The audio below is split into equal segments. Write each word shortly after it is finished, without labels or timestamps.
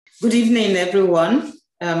Good evening, everyone.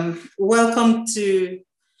 Welcome to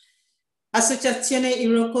Associazione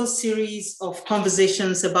Iroko series of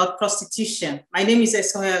conversations about prostitution. My name is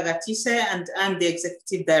Esoya Gatise, and I'm the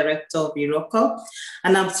Executive Director of Iroko,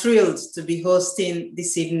 and I'm thrilled to be hosting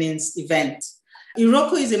this evening's event.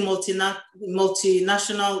 Iroko is a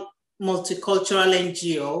multinational, multicultural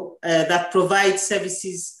NGO that provides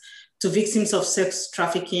services to victims of sex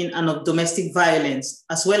trafficking and of domestic violence,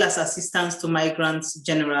 as well as assistance to migrants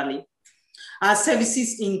generally. Our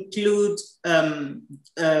services include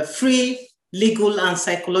free legal and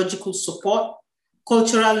psychological support,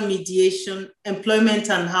 cultural mediation, employment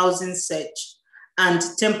and housing search, and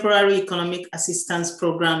temporary economic assistance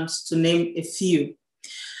programs, to name a few.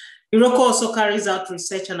 Iroko also carries out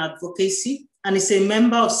research and advocacy and is a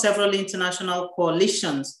member of several international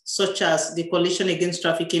coalitions, such as the Coalition Against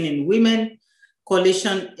Trafficking in Women,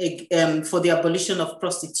 Coalition for the Abolition of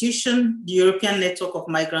Prostitution, the European Network of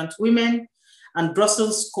Migrant Women, and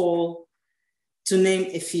Brussels Call, to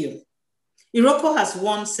name a few. Iroko has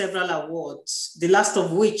won several awards, the last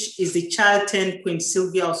of which is the Child 10 Queen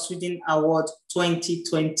Sylvia of Sweden Award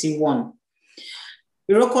 2021.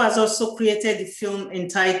 Iroko has also created the film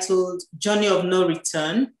entitled Journey of No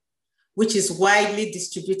Return, which is widely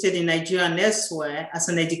distributed in Nigeria and elsewhere as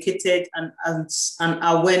an educated and an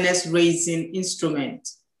awareness-raising instrument.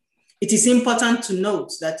 It is important to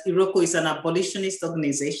note that Iroko is an abolitionist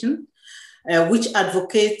organization which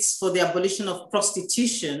advocates for the abolition of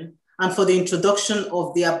prostitution and for the introduction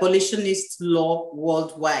of the abolitionist law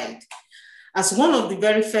worldwide. As one of the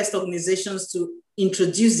very first organizations to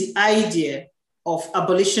introduce the idea of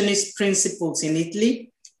abolitionist principles in Italy,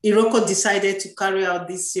 Iroko decided to carry out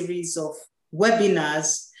this series of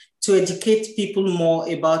webinars to educate people more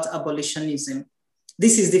about abolitionism.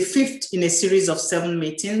 This is the fifth in a series of 7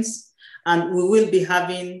 meetings, and we've been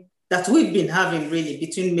having really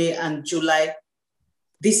between May and July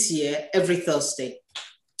this year, every Thursday.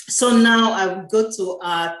 So now I will go to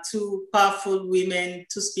our 2 powerful women,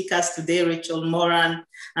 2 speakers today, Rachel Moran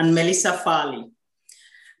and Melissa Farley.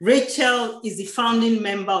 Rachel is the founding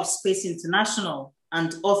member of Space International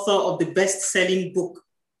and author of the best-selling book,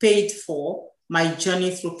 Paid For: My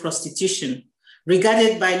Journey Through Prostitution,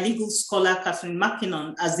 regarded by legal scholar Catherine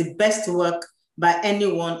Mackinnon as the best work by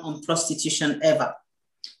anyone on prostitution ever.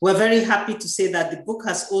 We're very happy to say that the book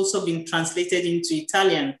has also been translated into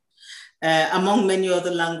Italian, among many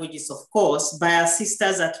other languages, of course, by our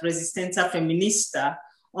sisters at Resistenza Femminista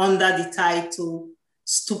under the title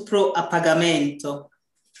Stupro a Pagamento.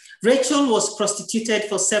 Rachel was prostituted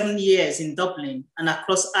for 7 years in Dublin and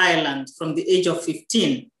across Ireland from the age of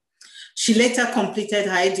 15. She later completed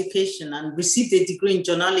her education and received a degree in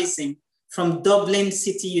journalism from Dublin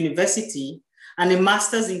City University and a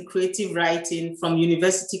master's in creative writing from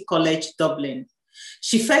University College Dublin.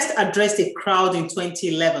 She first addressed a crowd in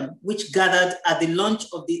 2011, which gathered at the launch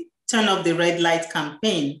of the Turn Off the Red Light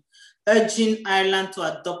campaign, urging Ireland to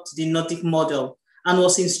adopt the Nordic model, and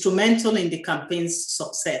was instrumental in the campaign's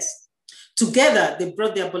success. Together, they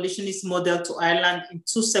brought the abolitionist model to Ireland in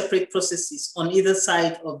 2 separate processes on either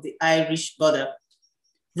side of the Irish border.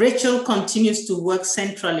 Rachel continues to work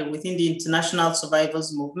centrally within the International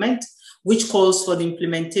Survivors Movement, which calls for the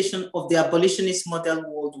implementation of the abolitionist model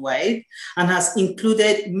worldwide and has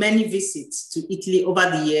included many visits to Italy over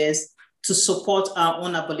the years to support our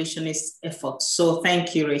own abolitionist efforts. So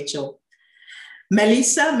thank you, Rachel.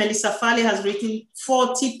 Melissa Farley has written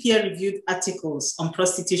 40 peer-reviewed articles on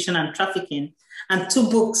prostitution and trafficking and 2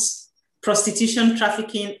 books, Prostitution,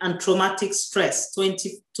 Trafficking, and Traumatic Stress,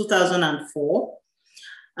 2004,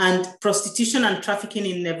 and Prostitution and Trafficking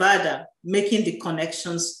in Nevada, Making the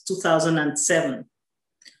Connections, 2007.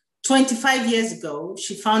 25 years ago,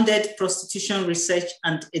 she founded Prostitution Research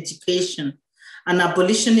and Education, an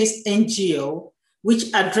abolitionist NGO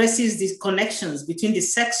which addresses the connections between the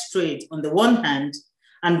sex trade on the one hand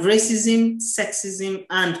and racism, sexism,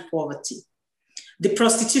 and poverty. The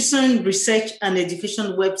Prostitution Research and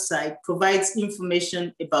Education website provides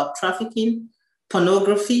information about trafficking,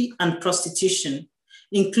 pornography, and prostitution,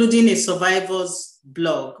 including a survivors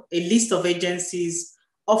blog, a list of agencies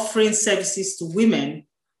offering services to women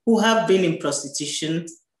who have been in prostitution,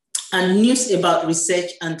 and news about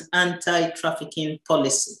research and anti-trafficking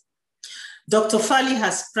policy. Dr. Farley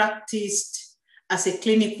has practiced as a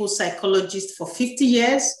clinical psychologist for 50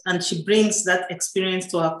 years, and she brings that experience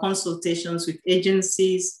to her consultations with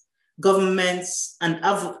agencies, governments, and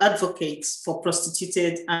advocates for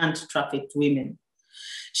prostituted and trafficked women.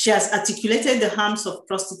 She has articulated the harms of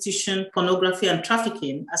prostitution, pornography, and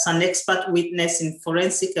trafficking as an expert witness in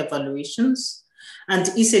forensic evaluations and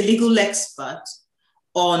is a legal expert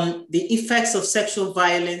on the effects of sexual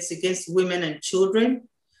violence against women and children,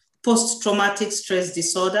 post-traumatic stress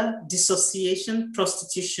disorder, dissociation,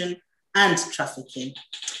 prostitution, and trafficking.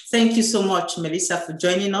 Thank you so much, Melissa, for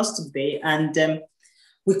joining us today. And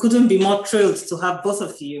we couldn't be more thrilled to have both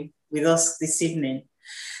of you with us this evening.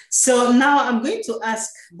 So now I'm going to ask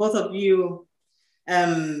both of you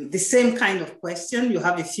the same kind of question. You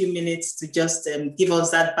have a few minutes to just give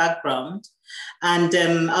us that background. And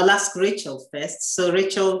I'll ask Rachel first. So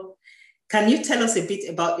Rachel, can you tell us a bit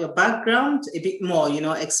about your background, a bit more,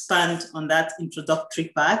 expand on that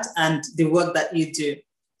introductory part and the work that you do?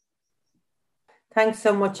 Thanks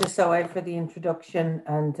so much, Asoe, for the introduction.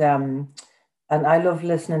 And I love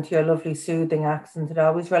listening to your lovely soothing accent. It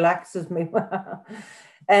always relaxes me.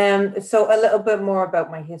 So a little bit more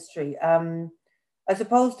about my history. I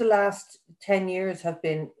suppose the last 10 years have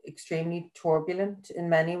been extremely turbulent in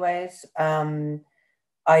many ways.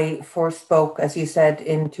 I first spoke, as you said,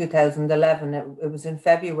 in 2011. It was in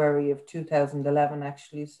February of 2011,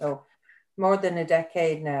 actually. So more than a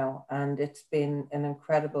decade now. And it's been an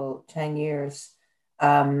incredible 10 years,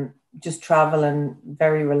 just traveling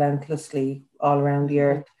very relentlessly all around the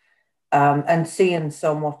earth, and seeing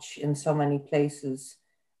so much in so many places.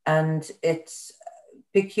 And it's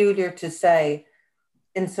peculiar to say,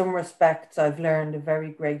 in some respects, I've learned a very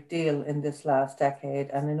great deal in this last decade.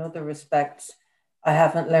 And in other respects, I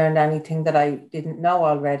haven't learned anything that I didn't know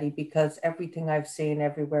already, because everything I've seen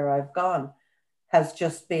everywhere I've gone has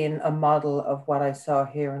just been a model of what I saw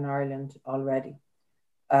here in Ireland already.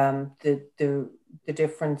 The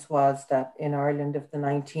difference was that in Ireland of the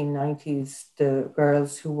 1990s, the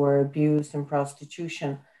girls who were abused in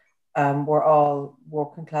prostitution were all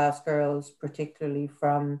working class girls, particularly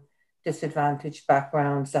from disadvantaged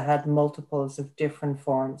backgrounds that had multiples of different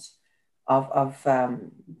forms of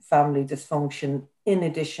family dysfunction in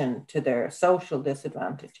addition to their social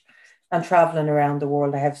disadvantage. And traveling around the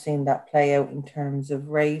world, I have seen that play out in terms of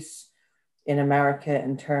race in America,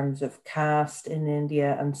 in terms of caste in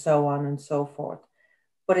India, and so on and so forth.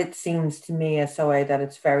 But it seems to me as a way that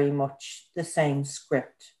it's very much the same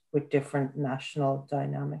script with different national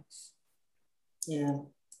dynamics. Yeah.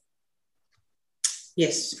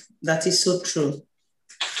 Yes, that is so true.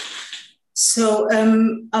 So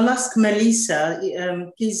I'll ask Melissa,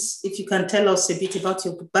 please, if you can tell us a bit about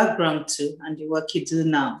your background too and the work you do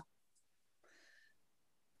now.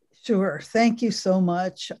 Sure. Thank you so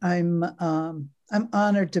much. I'm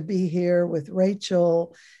honored to be here with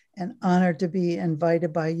Rachel and honored to be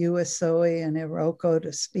invited by you, Asoe and Iroko,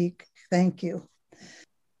 to speak. Thank you.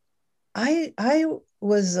 I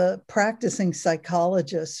was a practicing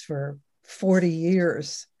psychologist for 40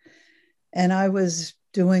 years, and I was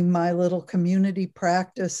doing my little community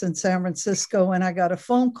practice in San Francisco, and I got a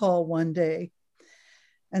phone call one day,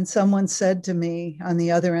 and someone said to me on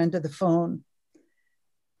the other end of the phone,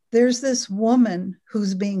 "There's this woman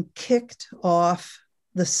who's being kicked off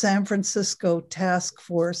the San Francisco Task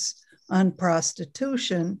Force on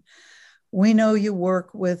Prostitution. We know you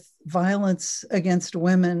work with violence against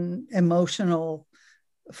women, emotional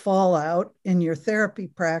fallout in your therapy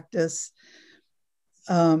practice.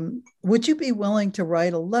 Would you be willing to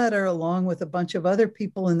write a letter along with a bunch of other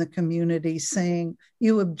people in the community saying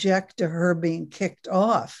you object to her being kicked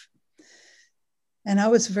off?" And I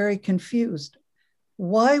was very confused.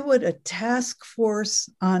 Why would a task force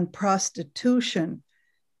on prostitution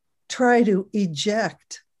try to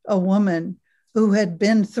eject a woman who had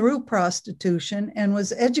been through prostitution and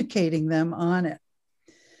was educating them on it?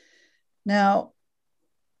 Now,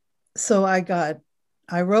 so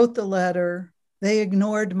I wrote the letter. They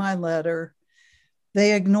ignored my letter.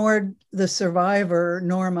 They ignored the survivor,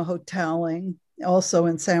 Norma Hotelling, also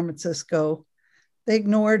in San Francisco. They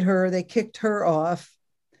ignored her. They kicked her off.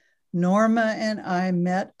 Norma and I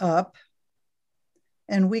met up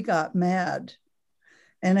and we got mad.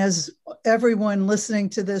 And as everyone listening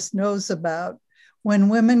to this knows about, when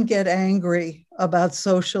women get angry about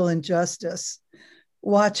social injustice,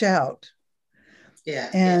 watch out. Yeah.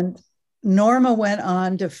 And Norma went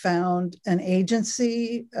on to found an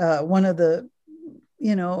agency, one of the,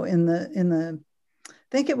 in the, I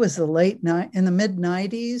think it was in the mid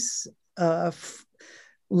 90s,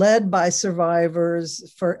 led by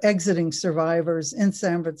survivors for exiting survivors in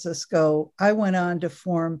San Francisco. I went on to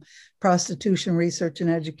form Prostitution Research and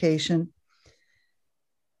Education.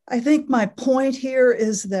 I think my point here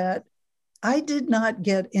is that I did not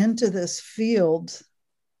get into this field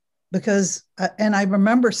because, and I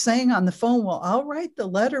remember saying on the phone, well, I'll write the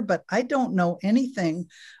letter, but I don't know anything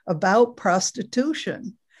about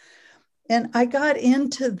prostitution. And I got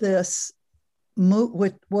into this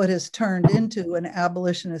with what has turned into an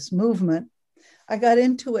abolitionist movement I got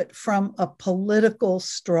into it from a political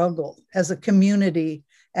struggle as a community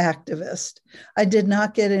activist. I did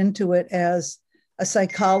not get into it as a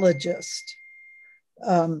psychologist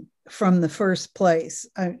from the first place.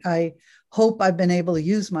 I hope I've been able to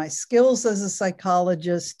use my skills as a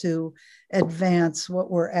psychologist to advance what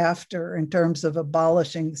we're after in terms of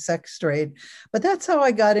abolishing the sex trade. But that's how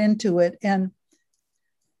I got into it. And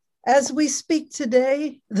as we speak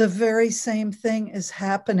today, the very same thing is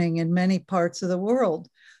happening in many parts of the world.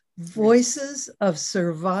 Voices of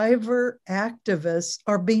survivor activists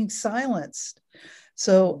are being silenced.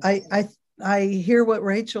 So I hear what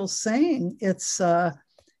Rachel's saying. It's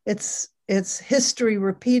history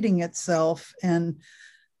repeating itself, and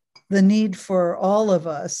the need for all of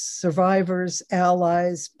us, survivors,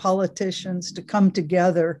 allies, politicians, to come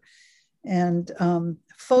together and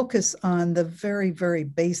focus on the very, very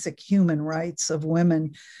basic human rights of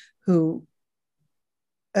women who,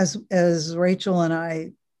 as Rachel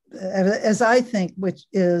and as I think, which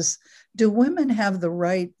is, do women have the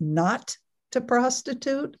right not to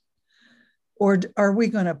prostitute? Or are we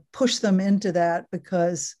going to push them into that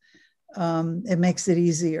because it makes it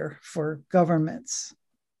easier for governments?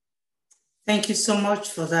 Thank you so much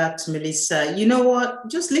for that, Melissa. You know what?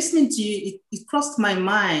 Just listening to you, it crossed my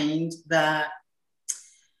mind that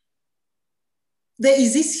there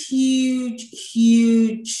is this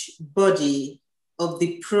huge body of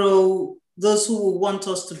those who want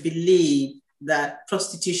us to believe that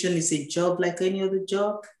prostitution is a job like any other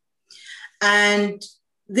job. And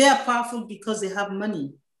they are powerful because they have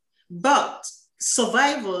money. But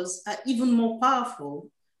survivors are even more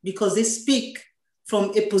powerful because they speak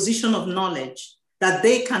from a position of knowledge that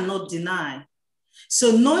they cannot deny.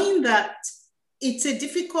 So knowing that it's a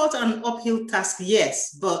difficult and uphill task,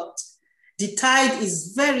 yes, but the tide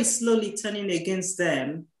is very slowly turning against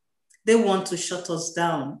them, they want to shut us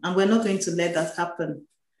down. And we're not going to let that happen.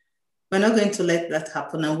 We're not going to let that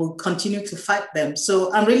happen, and we'll continue to fight them.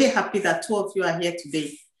 So I'm really happy that two of you are here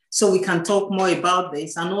today so we can talk more about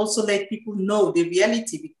this and also let people know the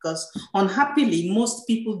reality, because unhappily, most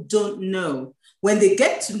people don't know. When they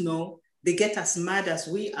get to know, they get as mad as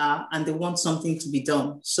we are and they want something to be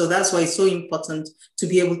done. So that's why it's so important to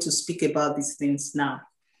be able to speak about these things now.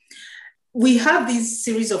 We have this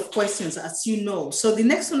series of questions, as you know. So the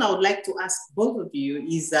next one I would like to ask both of you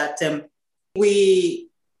is that we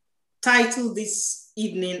title this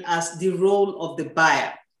evening as The Role of the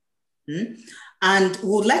Buyer. And we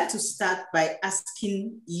would like to start by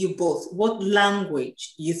asking you both what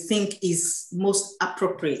language you think is most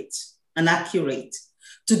appropriate and accurate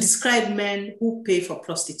to describe men who pay for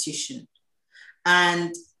prostitution.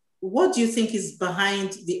 And what do you think is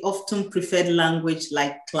behind the often preferred language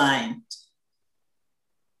like client?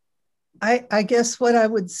 I guess what I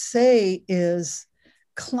would say is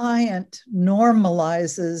client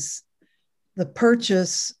normalizes the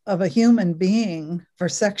purchase of a human being for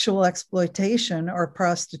sexual exploitation or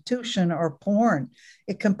prostitution or porn.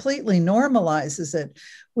 It completely normalizes it.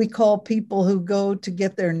 We call people who go to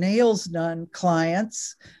get their nails done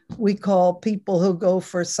clients. We call people who go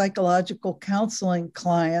for psychological counseling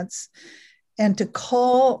clients. And to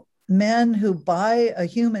call men who buy a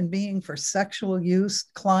human being for sexual use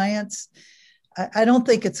clients, I don't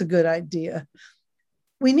think it's a good idea.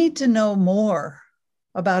 We need to know more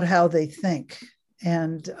about how they think.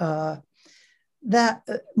 And that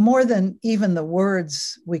more than even the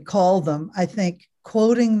words we call them, I think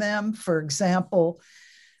quoting them, for example,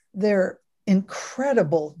 their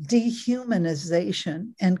incredible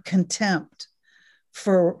dehumanization and contempt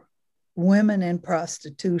for women in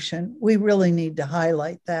prostitution, we really need to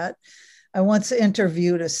highlight that. I once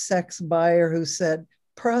interviewed a sex buyer who said,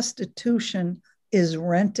 prostitution is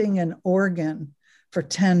renting an organ for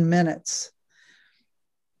 10 minutes.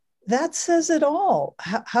 That says it all.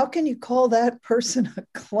 How can you call that person a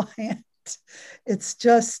client? It's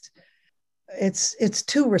just, it's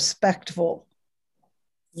too respectful.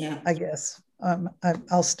 Yeah, I guess.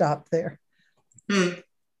 I'll stop there.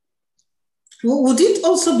 Well, would it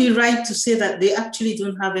also be right to say that they actually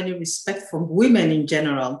don't have any respect for women in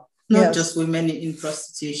general, not just women in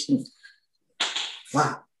prostitution?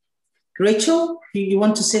 Wow. Rachel, you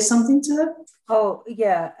want to say something to that? Oh,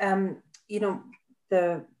 yeah. You know,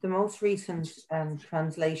 the most recent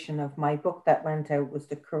translation of my book that went out was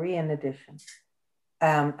the Korean edition.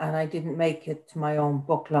 And I didn't make it to my own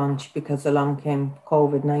book launch because along came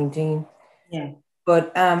COVID-19. Yeah.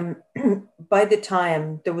 But by the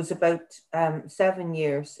time, there was about 7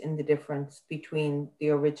 years in the difference between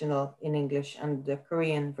the original in English and the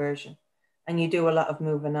Korean version. And you do a lot of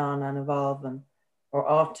moving on and evolving, or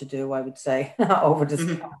ought to do, I would say, over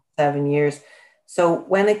the 7 years. So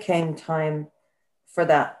when it came time for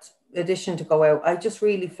that edition to go out, I just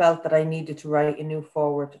really felt that I needed to write a new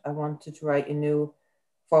forward. I wanted to write a new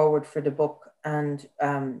forward for the book, and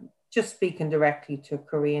just speaking directly to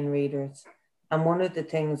Korean readers. And one of the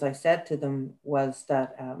things I said to them was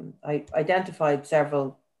that I identified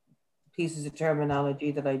several pieces of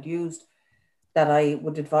terminology that I'd used that I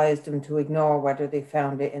would advise them to ignore, whether they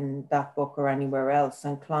found it in that book or anywhere else.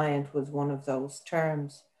 And client was one of those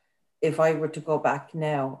terms. If I were to go back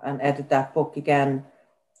now and edit that book again,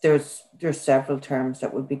 there's several terms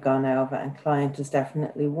that would be gone out of it, and client is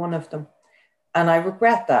definitely one of them. And I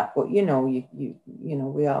regret that, but you know,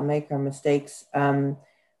 we all make our mistakes.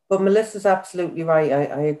 But Melissa's absolutely right.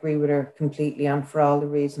 I agree with her completely, and for all the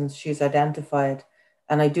reasons she's identified.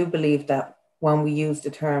 And I do believe that when we use the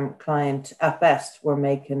term client, at best, we're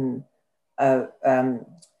making a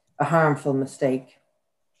harmful mistake.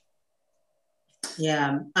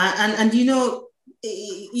 Yeah, and you know,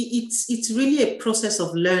 it's really a process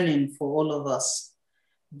of learning for all of us,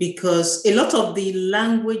 because a lot of the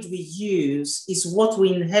language we use is what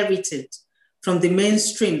we inherited from the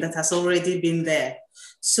mainstream that has already been there.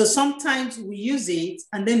 So sometimes we use it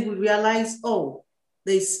and then we realize, oh,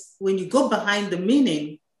 when you go behind the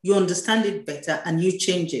meaning, you understand it better and you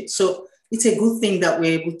change it. So it's a good thing that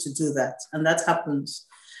we're able to do that, and that happens.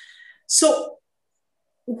 So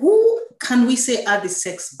who can we say are the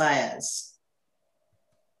sex buyers?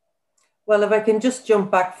 Well, if I can just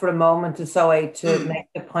jump back for a moment or so, to make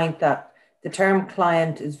the point that the term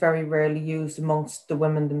client is very rarely used amongst the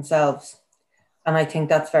women themselves. And I think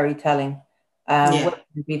that's very telling.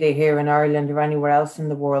 Be they here in Ireland or anywhere else in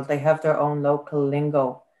the world, they have their own local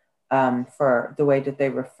lingo for the way that they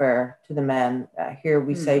refer to the men. Here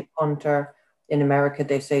we say punter. In America,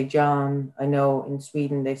 they say John. I know in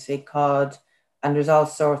Sweden, they say cod. And there's all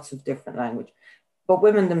sorts of different language. But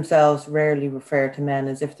women themselves rarely refer to men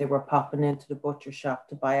as if they were popping into the butcher shop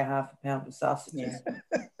to buy a half a pound of sausages.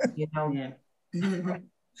 You know?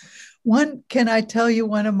 Can I tell you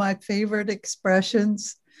one of my favorite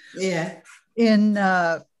expressions? Yeah. In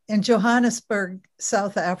Johannesburg,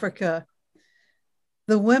 South Africa,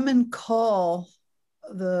 the women call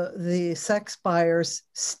the sex buyers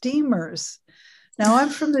steamers. Now, I'm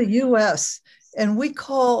from the US, and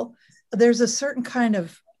there's a certain kind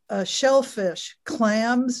of shellfish,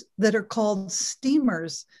 clams, that are called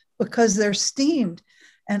steamers because they're steamed.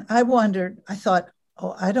 And I thought,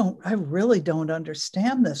 oh, I really don't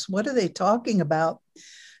understand this. What are they talking about?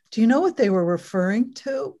 Do you know what they were referring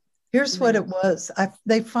to? Here's what it was.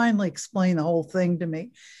 They finally explained the whole thing to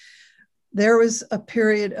me. There was a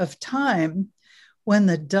period of time when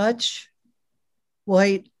the Dutch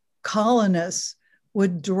white colonists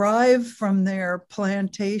would drive from their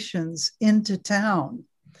plantations into town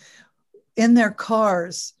in their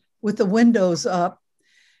cars with the windows up,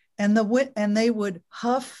 and they would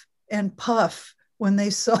huff and puff when they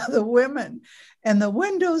saw the women, and the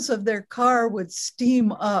windows of their car would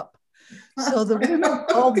steam up. So the women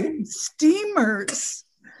called them steamers.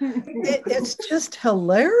 It's just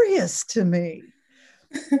hilarious to me.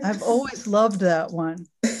 I've always loved that one.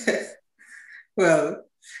 Well,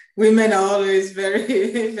 women are always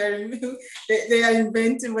very, very, they are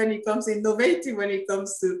inventive when it comes, innovative when it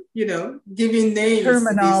comes to, giving names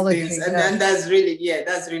terminology, to these things. And that's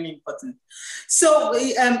really important. So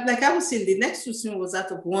like I was saying, the next question was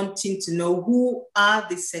that of wanting to know who are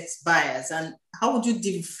the sex buyers and how would you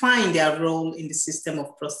define their role in the system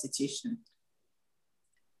of prostitution?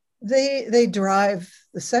 They drive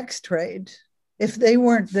the sex trade. If they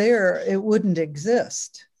weren't there, it wouldn't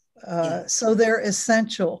exist. So they're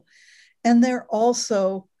essential. And they're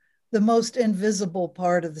also the most invisible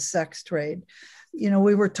part of the sex trade.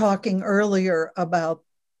 We were talking earlier about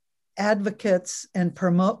advocates and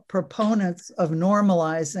proponents of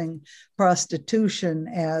normalizing prostitution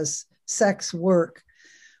as sex work.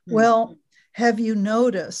 Well, have you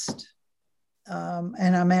noticed,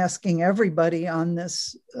 and I'm asking everybody on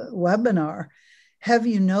this webinar, have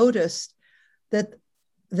you noticed that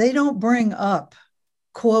they don't bring up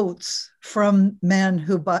quotes from men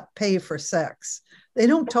who pay for sex? They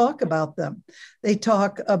don't talk about them. They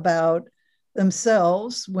talk about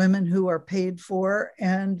themselves, women who are paid for,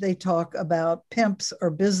 and they talk about pimps or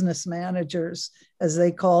business managers, as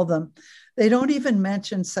they call them. They don't even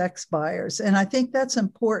mention sex buyers. And I think that's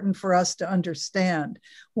important for us to understand.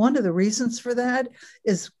 One of the reasons for that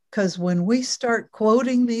is because when we start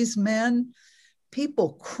quoting these men,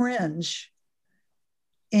 people cringe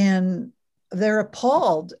and they're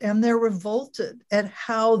appalled and they're revolted at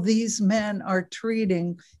how these men are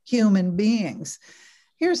treating human beings.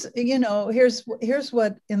 Here's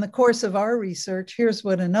what, in the course of our research, here's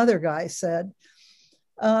what another guy said.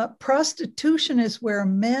 Prostitution is where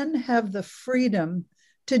men have the freedom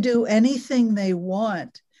to do anything they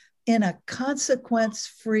want in a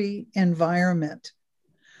consequence-free environment.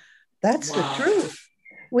 That's the truth.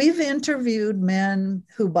 We've interviewed men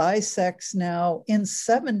who buy sex now in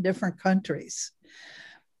 7 different countries.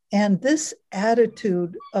 And this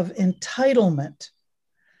attitude of entitlement,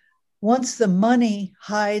 once the money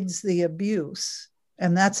hides the abuse,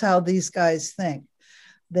 and that's how these guys think,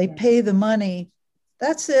 they pay the money,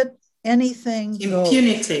 that's it, anything goes.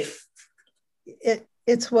 Impunity.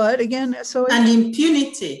 It's what again? And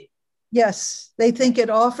impunity. Yes, they think it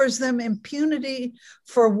offers them impunity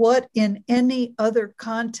for what in any other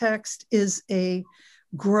context is a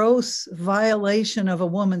gross violation of a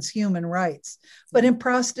woman's human rights. But in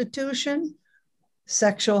prostitution,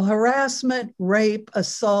 sexual harassment, rape,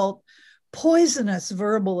 assault, poisonous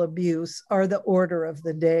verbal abuse are the order of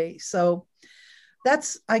the day. So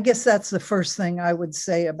I guess that's the first thing I would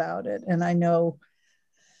say about it. And I know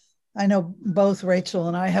both Rachel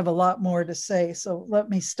and I have a lot more to say, so let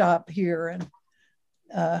me stop here and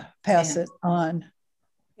pass it on.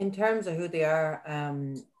 In terms of who they are,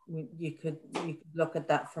 you could look at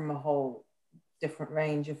that from a whole different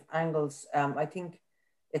range of angles. I think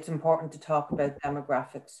it's important to talk about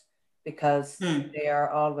demographics because they are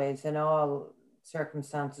always, in all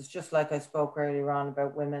circumstances, just like I spoke earlier on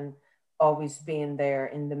about women always being there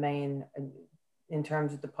in the main, in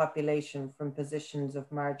terms of the population from positions of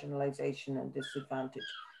marginalization and disadvantage,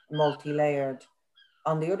 multi-layered.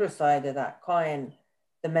 On the other side of that coin,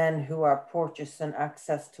 the men who are purchasing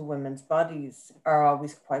access to women's bodies are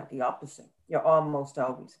always quite the opposite. You're almost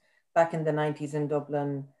always. Back in the 90s in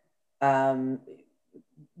Dublin,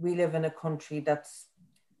 we live in a country that's,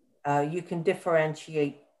 you can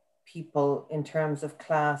differentiate people in terms of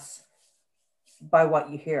class by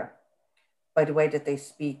what you hear, by the way that they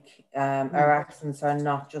speak. Our accents are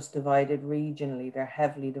not just divided regionally, they're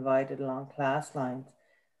heavily divided along class lines.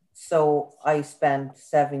 So I spent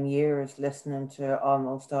 7 years listening to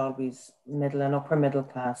almost always middle and upper middle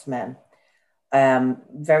class men,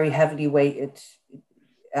 very heavily weighted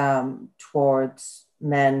towards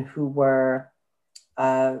men who were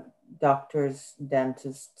doctors,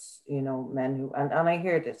 dentists, men who, and I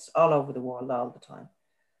hear this all over the world all the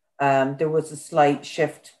time. There was a slight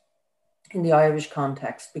shift in the Irish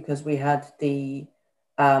context because we had the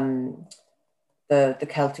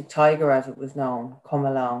Celtic Tiger, as it was known, come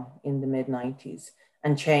along in the mid-90s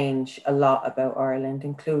and change a lot about Ireland,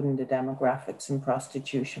 including the demographics and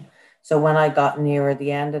prostitution. So when I got nearer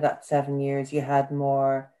the end of that 7 years, you had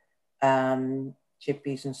more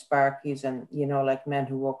chippies and sparkies and, like men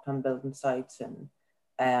who worked on building sites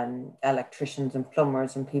and electricians and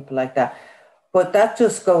plumbers and people like that. But that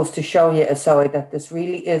just goes to show you, Asoy, that this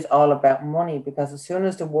really is all about money, because as soon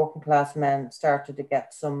as the working class men started to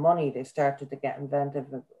get some money, they started to get inventive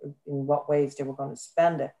in what ways they were going to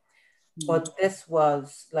spend it. But this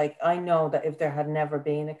was like, I know that if there had never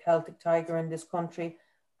been a Celtic Tiger in this country,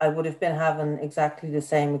 I would have been having exactly the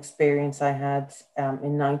same experience I had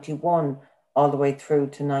in 91 all the way through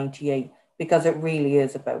to 98, because it really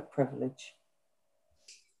is about privilege.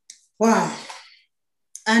 Wow.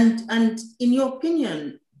 And in your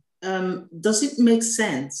opinion, does it make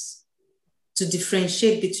sense to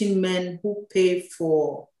differentiate between men who pay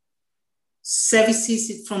for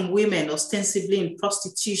services from women ostensibly in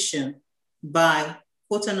prostitution by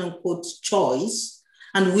quote unquote choice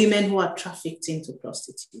and women who are trafficked into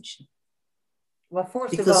prostitution? Well,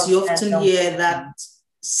 first because of all, you often hear that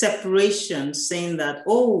separation saying that,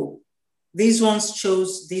 oh, these ones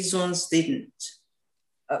chose, these ones didn't.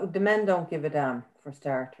 The men don't give a damn, for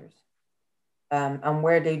starters. And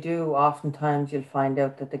where they do, oftentimes you'll find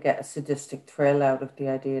out that they get a sadistic thrill out of the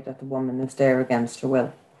idea that the woman is there against her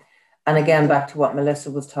will. And again, back to what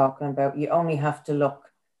Melissa was talking about, you only have to look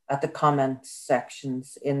at the comment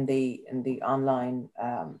sections in the online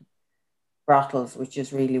brothels, which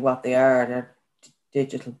is really what they are. They're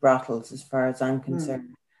digital brothels as far as I'm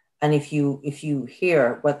concerned. And if you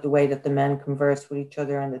hear what the way that the men converse with each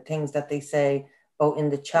other and the things that they say, both in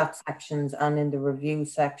the chat sections and in the review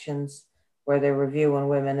sections, where they're reviewing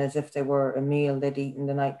women as if they were a meal they'd eaten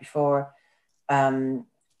the night before, you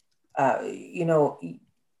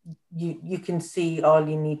can see all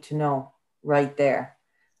you need to know right there.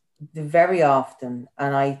 Very often,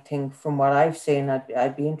 and I think from what I've seen,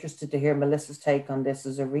 I'd be interested to hear Melissa's take on this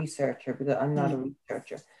as a researcher, because I'm not a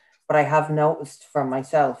researcher, but I have noticed for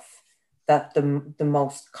myself that the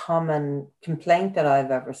most common complaint that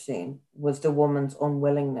I've ever seen was the woman's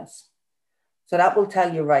unwillingness. So that will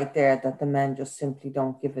tell you right there that the men just simply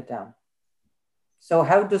don't give a damn. So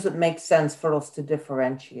how does it make sense for us to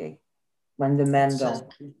differentiate? when the men Exactly.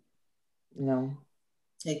 don't, you know.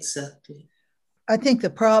 Exactly. I think the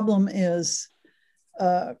problem is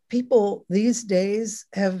people these days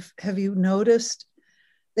have you noticed,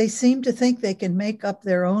 they seem to think they can make up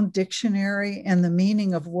their own dictionary and the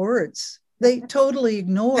meaning of words. They totally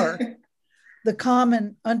ignore the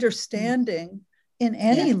common understanding in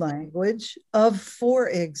any language of, for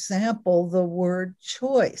example, the word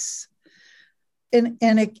choice. And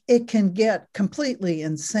it can get completely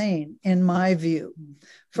insane, in my view.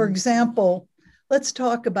 For example, let's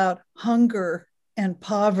talk about hunger and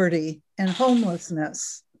poverty and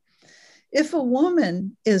homelessness. If a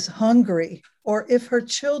woman is hungry, or if her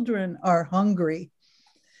children are hungry,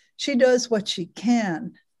 she does what she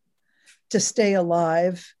can to stay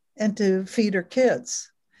alive and to feed her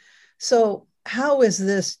kids. So how is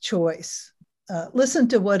this choice? Listen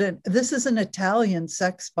to this is an Italian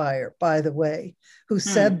sex buyer, by the way, who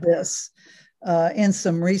said this in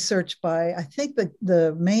some research by, I think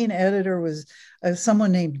the main editor was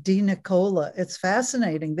someone named Di Nicola. It's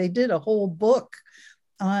fascinating. They did a whole book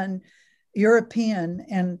on European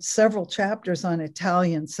and several chapters on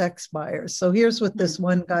Italian sex buyers. So here's what this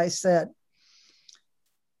one guy said.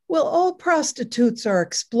 Well, all prostitutes are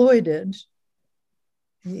exploited.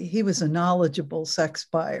 He was a knowledgeable sex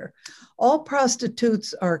buyer. All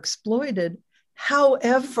prostitutes are exploited.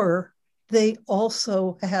 However, they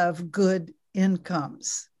also have good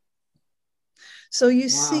incomes. So you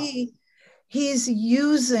see, he's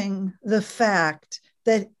using the fact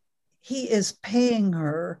that he is paying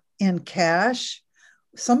her in cash,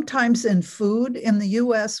 sometimes in food. In the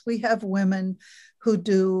US, we have women who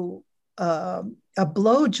do a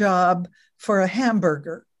blowjob for a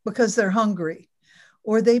hamburger because they're hungry,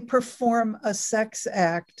 or they perform a sex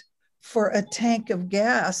act for a tank of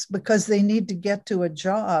gas because they need to get to a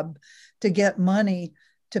job to get money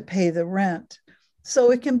to pay the rent.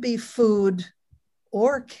 So it can be food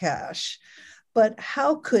or cash. But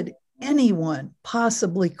how could anyone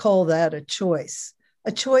possibly call that a choice?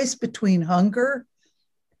 A choice between hunger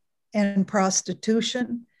and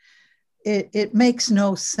prostitution? It makes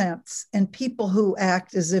no sense. And people who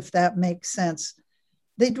act as if that makes sense,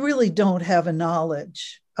 they really don't have a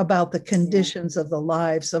knowledge about the conditions of the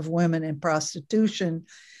lives of women in prostitution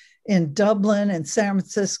in Dublin and San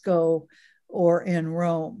Francisco or in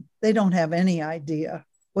Rome. They don't have any idea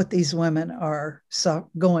what these women are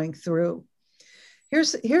going through.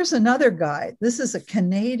 Here's another guy. This is a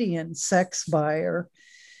Canadian sex buyer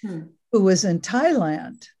who was in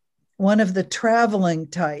Thailand, one of the traveling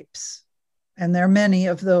types. And there are many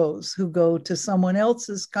of those who go to someone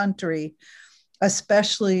else's country,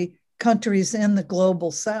 especially countries in the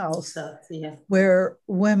global South, where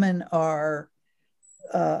women are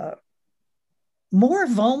more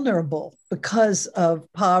vulnerable because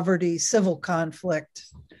of poverty, civil conflict,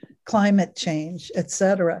 climate change,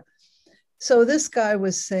 etc. So this guy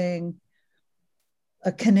was saying,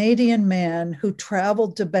 a Canadian man who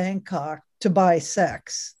traveled to Bangkok to buy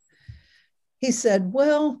sex. He said,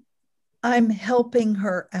 well, I'm helping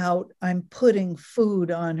her out. I'm putting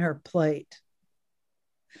food on her plate.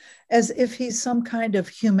 As if he's some kind of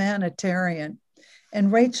humanitarian.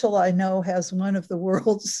 And Rachel, I know, has one of the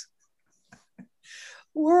world's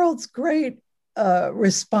great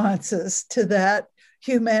responses to that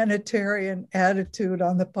humanitarian attitude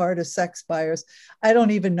on the part of sex buyers. I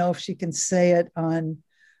don't even know if she can say it on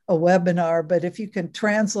a webinar, but if you can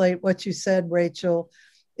translate what you said, Rachel,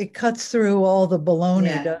 it cuts through all the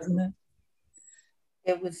baloney, doesn't it?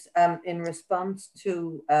 It was in response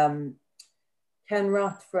to Ken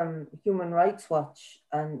Roth from Human Rights Watch,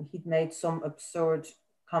 and he'd made some absurd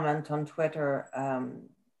comment on Twitter.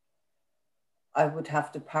 I would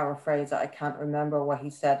have to paraphrase it. I can't remember what he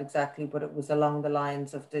said exactly, but it was along the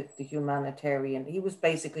lines of the humanitarian. He was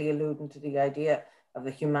basically alluding to the idea of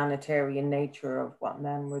the humanitarian nature of what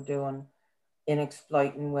men were doing in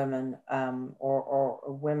exploiting women, or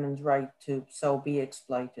women's right to so be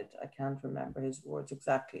exploited. I can't remember his words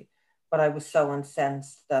exactly, but I was so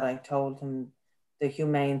incensed that I told him the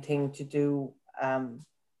humane thing to do,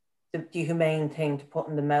 the humane thing to put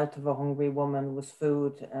in the mouth of a hungry woman was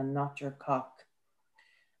food and not your cock.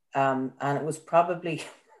 And it was probably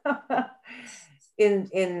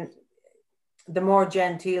in the more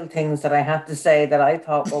genteel things that I had to say that I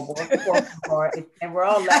thought were working for it. They were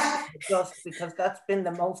all left just because that's been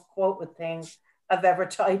the most quoted thing I've ever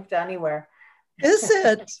typed anywhere. Is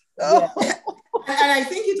it? Yeah. And I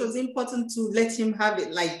think it was important to let him have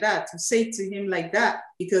it like that, to say it to him like that,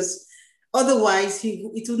 because otherwise it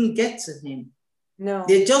wouldn't get to him. No.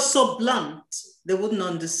 They're just so blunt, they wouldn't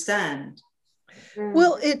understand.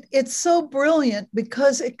 Well, it's so brilliant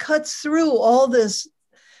because it cuts through all this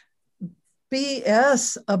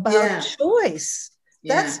BS about choice.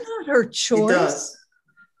 That's not her choice. It does.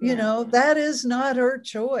 You know, that is not her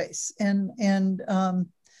choice. And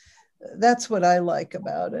that's what I like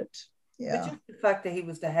about it. Yeah. But just the fact that he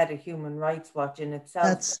was the head of Human Rights Watch in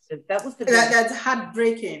itself, that's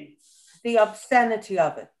heartbreaking. The obscenity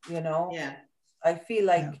of it, you know. Yeah. I feel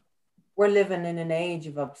like we're living in an age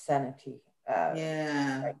of obscenity.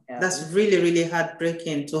 Right now. That's really, really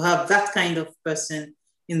heartbreaking to have that kind of person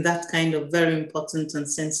in that kind of very important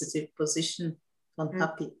and sensitive position.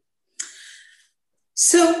 Unhappy.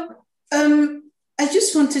 So I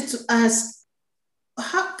just wanted to ask,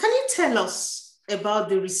 can you tell us about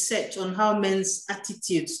the research on how men's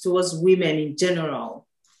attitudes towards women in general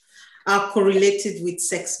are correlated with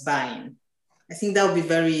sex buying? I think that would be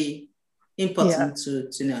very important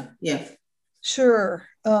to know. Yeah. Sure.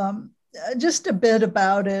 Just a bit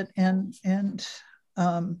about it, and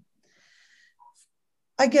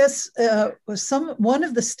I guess one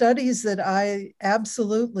of the studies that I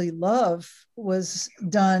absolutely love was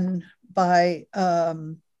done by I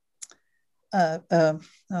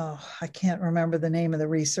can't remember the name of the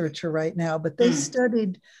researcher right now, but they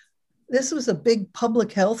studied. This was a big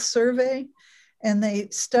public health survey, and they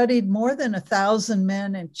studied more than 1,000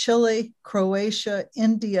 men in Chile, Croatia,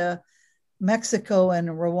 India, Mexico, and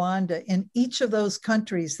Rwanda. In each of those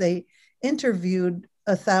countries, they interviewed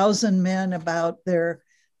 1,000 men about their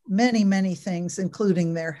many, many things,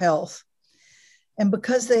 including their health. And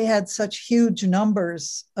because they had such huge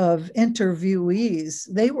numbers of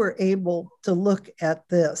interviewees, they were able to look at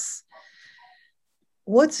this.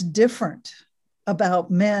 What's different about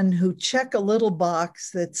men who check a little box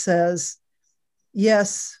that says,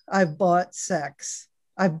 yes, I've bought sex.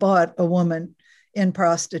 I've bought a woman in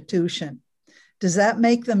prostitution. Does that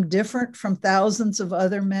make them different from thousands of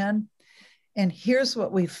other men? And here's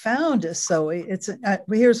what we found, here's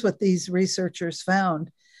what these researchers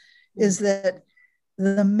found, is that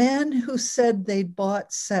the men who said they'd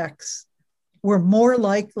bought sex were more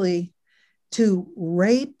likely to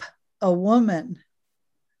rape a woman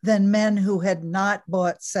than men who had not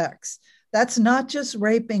bought sex. That's not just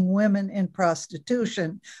raping women in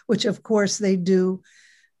prostitution, which of course they do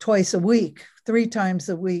twice a week, 3 times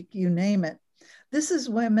a week, you name it. This is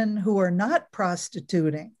women who are not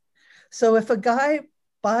prostituting. So if a guy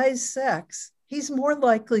buys sex, he's more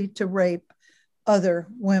likely to rape other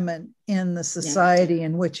women in the society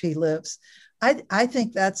in which he lives. I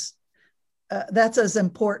think that's as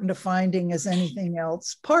important a finding as anything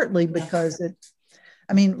else, partly because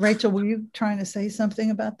Rachel, were you trying to say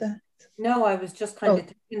something about that? No, I was just kind of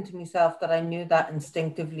thinking to myself that I knew that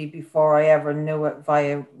instinctively before I ever knew it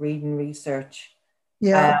via reading research.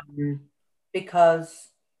 Yeah. Because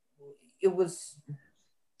there was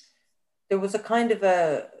a kind of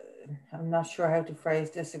I'm not sure how to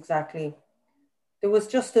phrase this exactly. There was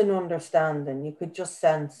just an understanding. You could just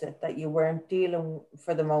sense it, that you weren't dealing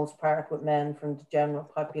for the most part with men from the general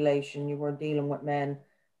population. You were dealing with men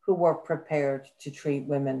who were prepared to treat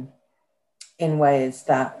women in ways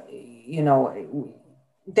that,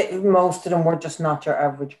 most of them were just not your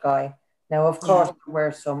average guy. Now, of course, there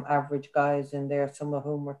were some average guys in there, some of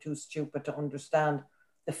whom were too stupid to understand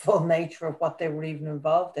the full nature of what they were even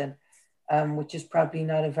involved in, which is probably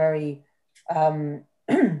not a very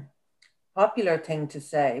popular thing to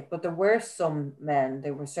say. But there were some men,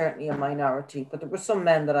 they were certainly a minority, but there were some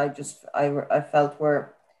men that I felt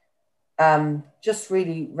were just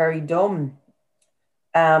really very dumb.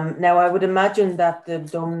 Now, I would imagine that the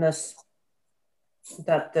dumbness,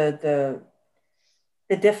 that the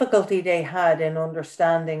difficulty they had in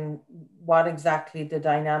understanding what exactly the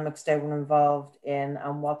dynamics they were involved in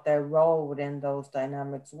and what their role within those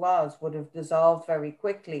dynamics would have dissolved very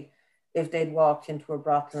quickly if they'd walked into a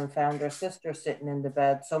brothel and found their sister sitting in the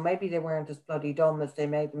bed. So maybe they weren't as bloody dumb as they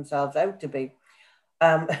made themselves out to be.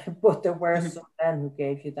 But there were some men who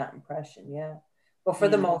gave you that impression, But for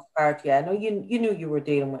the most part, no, you knew you were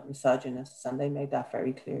dealing with misogynists, and they made that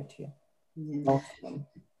very clear to you. Most of them.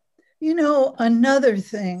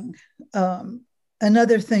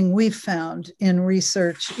 Another thing we found in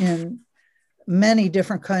research in many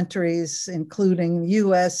different countries, including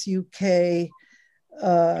US, UK,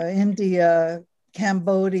 India,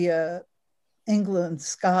 Cambodia, England,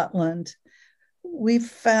 Scotland, we've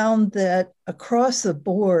found that across the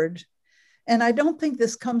board, and I don't think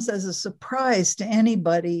this comes as a surprise to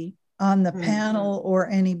anybody on the panel or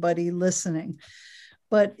anybody listening,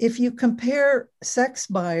 but if you compare sex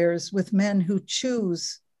buyers with men who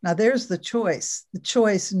choose, now there's the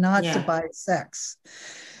choice not to buy sex.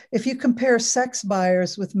 If you compare sex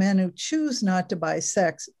buyers with men who choose not to buy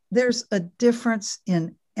sex, there's a difference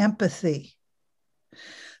in empathy.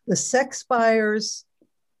 The sex buyers,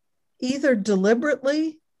 either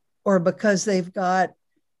deliberately or because they've got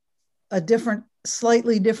a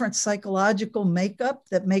slightly different psychological makeup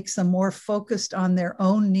that makes them more focused on their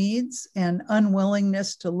own needs and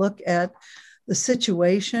unwillingness to look at the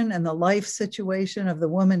situation and the life situation of the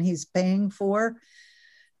woman he's paying for.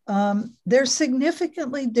 They're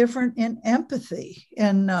significantly different in empathy.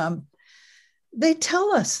 And they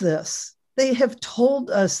tell us this. They have told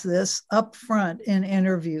us this up front in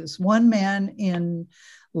interviews. One man in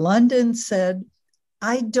London said,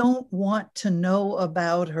 "I don't want to know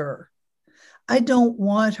about her. I don't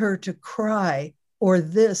want her to cry or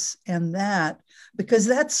this and that, because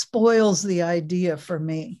that spoils the idea for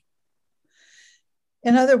me."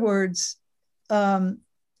 In other words,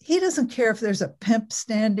 he doesn't care if there's a pimp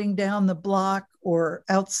standing down the block or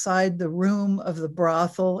outside the room of the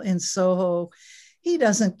brothel in Soho. He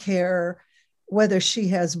doesn't care whether she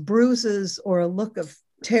has bruises or a look of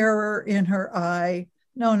terror in her eye.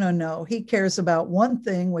 No, no, no. He cares about one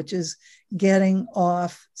thing, which is getting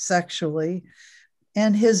off sexually,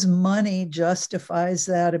 and his money justifies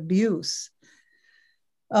that abuse.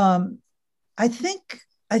 I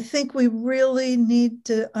think we really need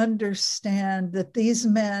to understand that these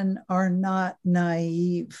men are not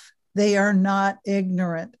naive. They are not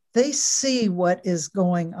ignorant. They see what is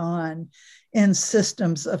going on in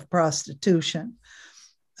systems of prostitution.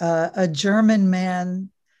 A German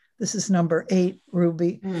man, this is number 8,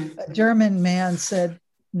 Ruby, a German man said,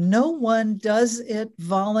 "No one does it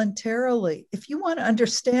voluntarily." If you want to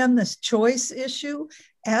understand this choice issue,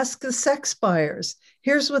 ask the sex buyers.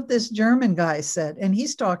 Here's what this German guy said, and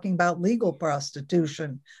he's talking about legal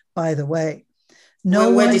prostitution, by the way.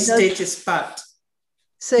 Where the state is part.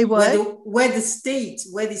 Say what? Where the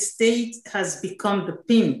state has become the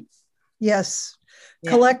pimp. Yes.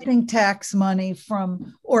 Yeah. Collecting tax money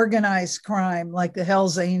from organized crime like the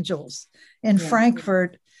Hells Angels. In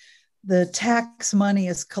Frankfurt, the tax money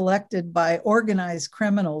is collected by organized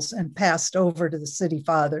criminals and passed over to the city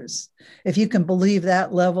fathers. If you can believe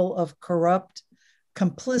that level of corrupt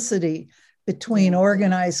complicity between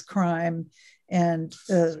organized crime and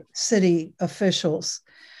city officials.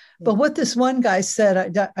 But what this one guy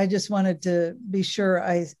said, I just wanted to be sure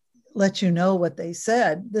I let you know what they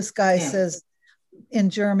said. This guy says in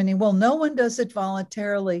Germany, well, no one does it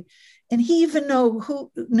voluntarily. And he even knew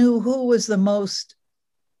who was the most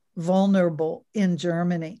vulnerable in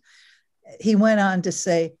Germany. He went on to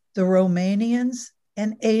say, the Romanians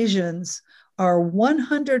and Asians are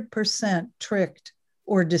 100% tricked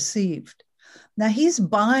or deceived. Now he's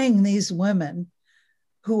buying these women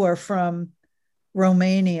who are from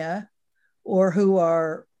Romania or who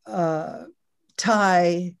are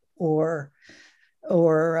Thai or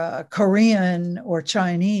Korean or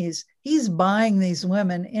Chinese. He's buying these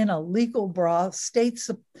women in a legal brothel,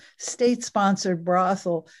 state-sponsored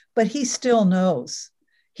brothel, but he still knows.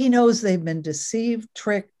 He knows they've been deceived,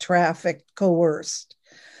 tricked, trafficked, coerced.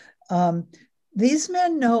 These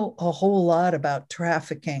men know a whole lot about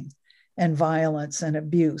trafficking and violence and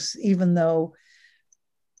abuse, even though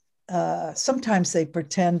sometimes they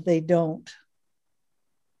pretend they don't.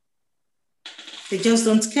 They just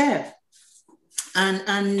don't care. And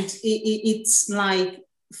it's like,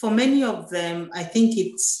 for many of them, I think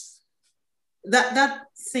it's that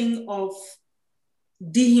thing of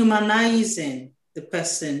dehumanizing the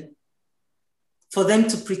person for them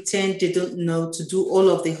to pretend they don't know, to do all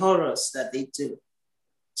of the horrors that they do.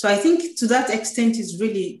 So I think to that extent is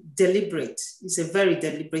really deliberate. It's a very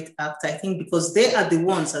deliberate act, I think, because they are the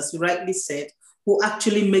ones, as you rightly said, who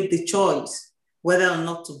actually make the choice whether or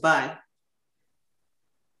not to buy.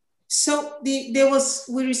 So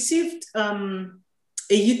we received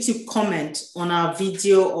a YouTube comment on our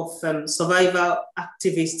video of survivor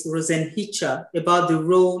activist Rosen Hitcher about the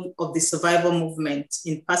role of the survival movement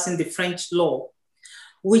in passing the French law,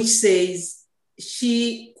 which says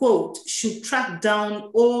she, quote, should track down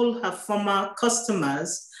all her former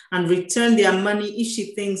customers and return their money if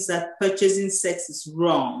she thinks that purchasing sex is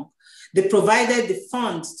wrong. They provided the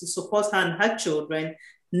funds to support her and her children.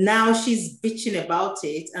 Now she's bitching about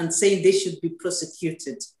it and saying they should be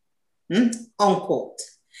prosecuted, unquote.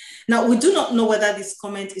 Now, we do not know whether this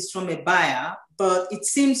comment is from a buyer, but it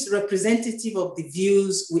seems representative of the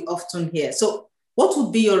views we often hear. So what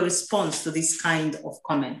would be your response to this kind of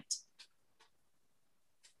comment?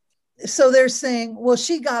 So they're saying, well,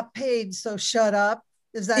 she got paid, so shut up.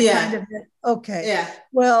 Is that kind of it? Okay. Yeah.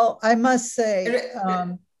 Well, I must say,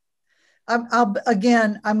 I'm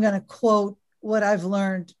going to quote what I've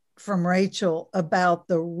learned from Rachel about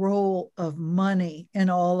the role of money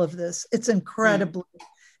in all of this. It's incredibly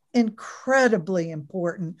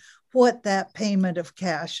important. what that payment of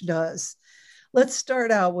cash does. Let's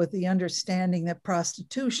start out with the understanding that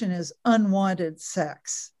prostitution is unwanted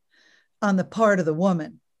sex on the part of the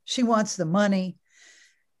woman. She wants the money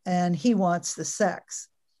and he wants the sex.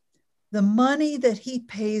 The money that he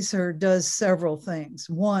pays her does several things.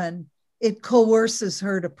 One, it coerces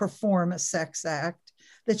her to perform a sex act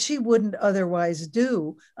that she wouldn't otherwise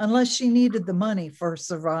do unless she needed the money for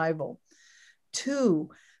survival.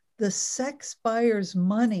 Two, the sex buyer's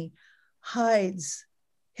money hides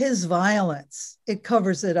his violence. It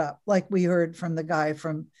covers it up, like we heard from the guy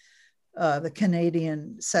from the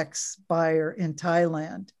Canadian sex buyer in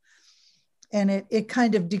Thailand. And it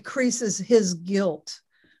kind of decreases his guilt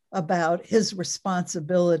about his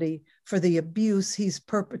responsibility for the abuse he's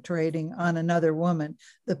perpetrating on another woman,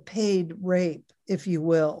 the paid rape, if you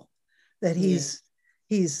will, that he's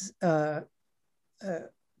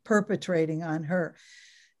perpetrating on her.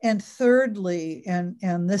 And thirdly,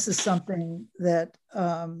 and this is something that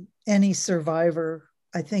any survivor,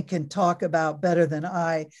 I think, can talk about better than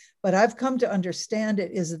I, but I've come to understand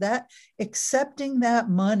it, is that accepting that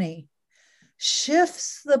money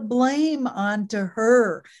shifts the blame onto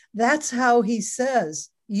her. That's how he says,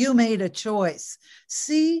 you made a choice.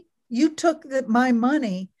 See, you took my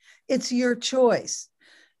money. It's your choice.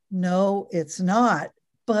 No, it's not.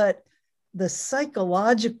 But the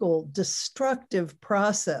psychological destructive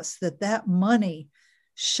process that money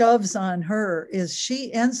shoves on her is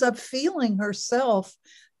she ends up feeling herself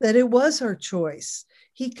that it was her choice.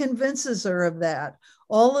 He convinces her of that.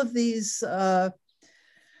 All of these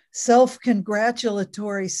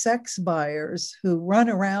self-congratulatory sex buyers who run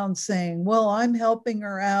around saying, well, I'm helping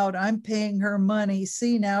her out, I'm paying her money,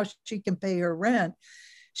 see, now she can pay her rent.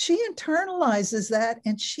 She internalizes that,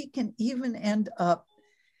 and she can even end up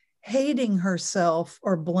hating herself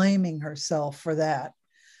or blaming herself for that.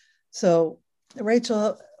 So,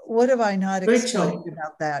 Rachel, what have I not explained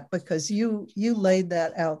about that? Because you laid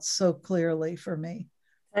that out so clearly for me.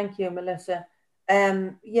 Thank you, Melissa.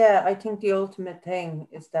 Yeah, I think the ultimate thing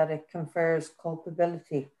is that it confers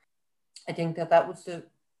culpability. I think that was the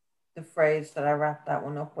phrase that I wrapped that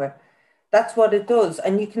one up with. That's what it does.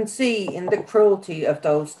 And you can see in the cruelty of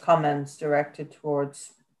those comments directed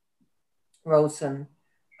towards Rosen,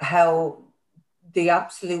 how the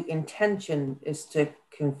absolute intention is to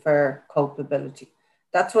confer culpability.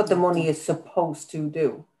 That's what the money is supposed to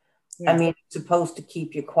do. Yeah. I mean, it's supposed to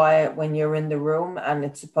keep you quiet when you're in the room, and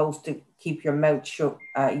it's supposed to keep your mouth shut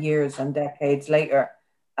years and decades later,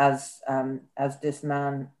 as this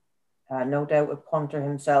man, no doubt a punter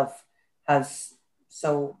himself, has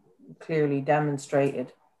so clearly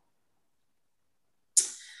demonstrated.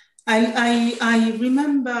 I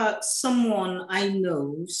remember someone I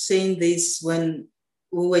know saying this when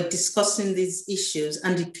we were discussing these issues,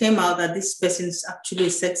 and it came out that this person is actually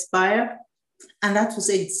a sex buyer. And that was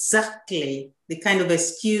exactly the kind of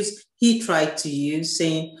excuse he tried to use,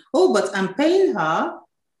 saying, oh, but I'm paying her,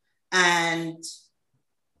 and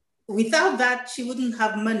without that, she wouldn't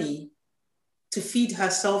have money to feed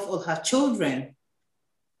herself or her children.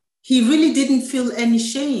 He really didn't feel any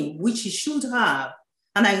shame, which he should have.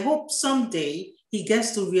 And I hope someday he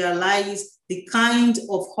gets to realize the kind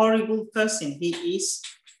of horrible person he is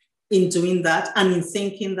in doing that and in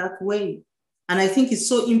thinking that way. And I think it's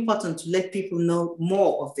so important to let people know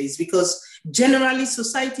more of this, because generally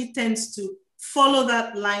society tends to follow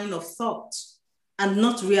that line of thought and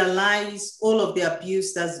not realize all of the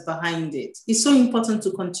abuse that's behind it. It's so important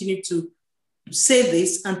to continue to say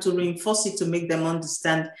this and to reinforce it, to make them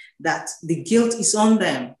understand that the guilt is on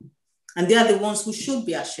them. And they are the ones who should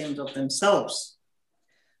be ashamed of themselves.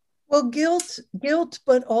 Well, guilt,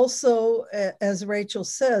 but also, as Rachel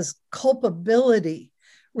says, culpability,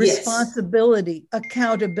 responsibility, yes,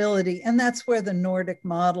 accountability. And that's where the Nordic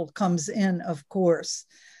model comes in, of course.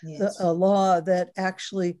 Yes. A law that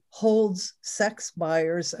actually holds sex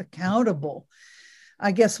buyers accountable.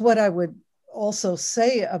 I guess what I would also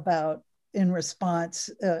say about, in response,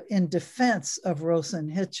 in defense of Rosen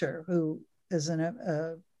Hitcher, who is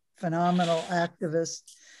a phenomenal activist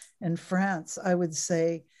in France, I would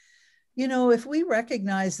say, you know, if we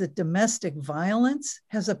recognize that domestic violence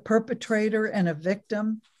has a perpetrator and a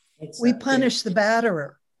victim, exactly, we punish the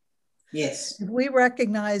batterer. Yes. If we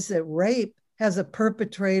recognize that rape has a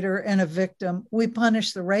perpetrator and a victim, we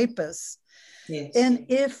punish the rapist. Yes. And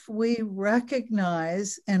if we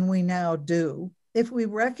recognize, and we now do, if we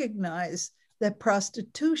recognize that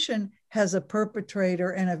prostitution has a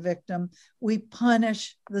perpetrator and a victim, we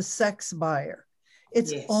punish the sex buyer.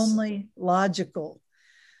 It's yes, only logical.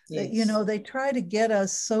 Yes. That, you know, they try to get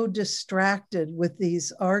us so distracted with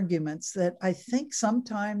these arguments that I think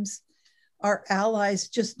sometimes our allies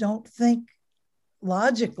just don't think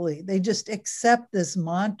logically. They just accept this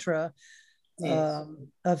mantra Yes.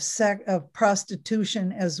 of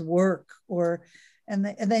prostitution as work, and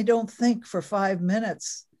they don't think for 5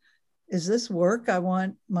 minutes, is this work I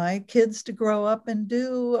want my kids to grow up and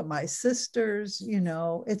do, my sisters?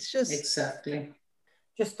 It's just exactly.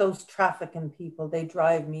 Just those trafficking people, they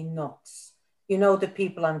drive me nuts. You know, the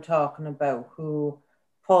people I'm talking about who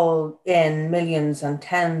pull in millions and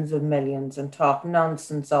tens of millions and talk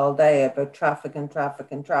nonsense all day about trafficking,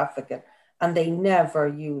 and they never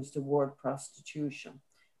use the word prostitution.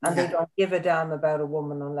 And they don't give a damn about a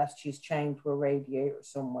woman unless she's chained to a radiator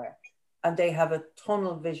somewhere. And they have a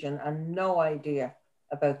tunnel vision and no idea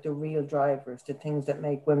about the real drivers, the things that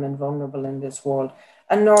make women vulnerable in this world.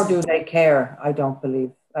 And nor do they care, I don't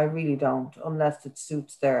believe. I really don't, unless it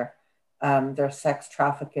suits their sex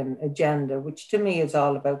trafficking agenda, which to me is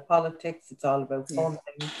all about politics. It's all about funding.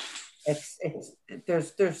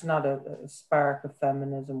 There's not a spark of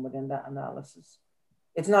feminism within that analysis.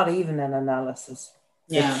 It's not even an analysis.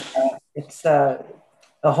 Yeah. It's a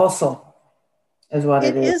hustle. Is what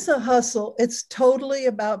it is. It is a hustle. It's totally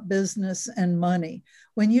about business and money.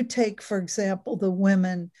 When you take, for example, the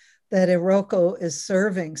women that Iroko is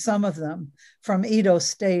serving, some of them from Edo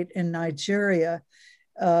State in Nigeria,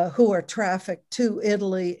 who are trafficked to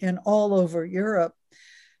Italy and all over Europe,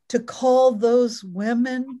 to call those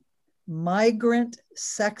women migrant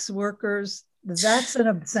sex workers, that's an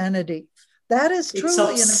obscenity. That is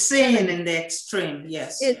truly it's obscene in the extreme.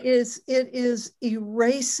 Yes, it is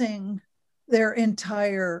erasing their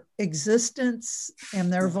entire existence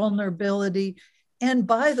and their vulnerability. And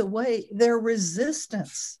by the way, their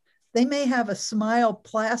resistance. They may have a smile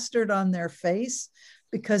plastered on their face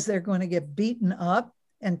because they're going to get beaten up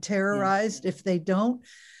and terrorized if they don't.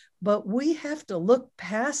 But we have to look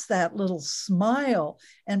past that little smile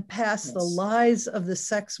and past the lies of the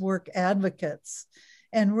sex work advocates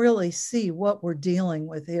and really see what we're dealing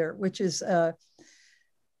with here, which is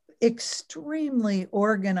extremely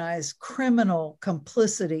organized criminal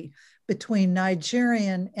complicity between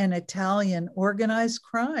Nigerian and Italian organized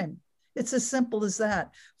crime. It's as simple as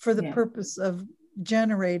that, for the purpose of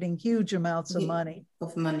generating huge amounts of money.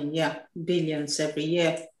 Billions every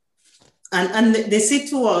year. And they say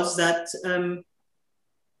to us that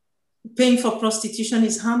paying for prostitution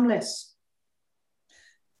is harmless.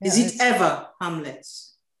 Is it ever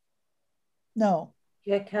harmless? No.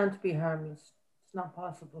 It can't be harmless. It's not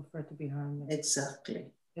possible for it to be harmless. Exactly.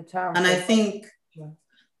 It's harmless. And I think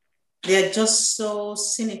they're just so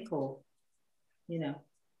cynical, In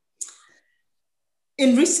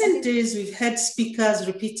recent days, we've heard speakers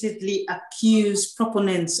repeatedly accuse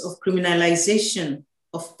proponents of criminalization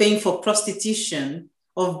of paying for prostitution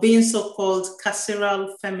of being so-called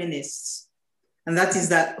carceral feminists. And that is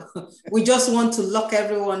that we just want to lock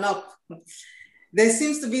everyone up. There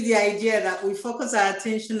seems to be the idea that we focus our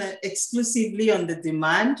attention exclusively on the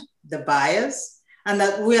demand, the buyers, and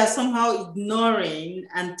that we are somehow ignoring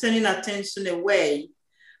and turning attention away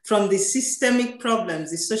from the systemic problems,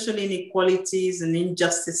 the social inequalities and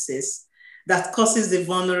injustices that causes the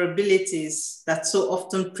vulnerabilities that so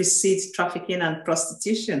often precede trafficking and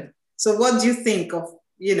prostitution. So what do you think of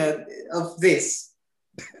this?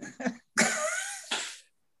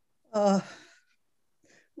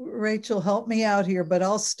 Rachel, help me out here, but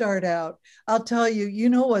I'll start out. I'll tell you,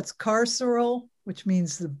 what's carceral, which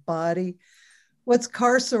means the body. What's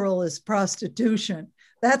carceral is prostitution.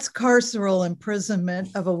 That's carceral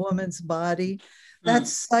imprisonment of a woman's body.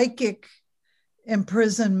 That's psychic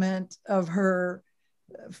imprisonment of her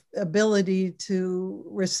ability to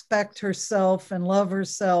respect herself and love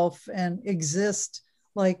herself and exist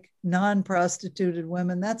like non-prostituted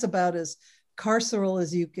women. That's about as carceral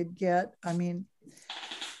as you could get. I mean,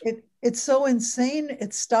 it's so insane.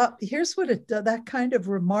 Here's what that kind of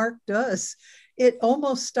remark does. It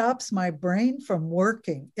almost stops my brain from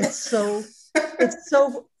working. It's so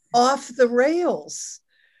off the rails.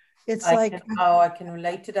 I can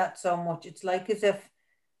relate to that so much. It's like as if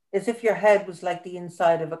your head was like the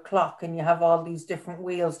inside of a clock and you have all these different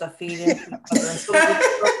wheels that feed into each other and something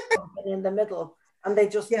in the middle, and they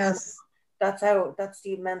just that's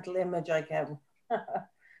the mental image I get. I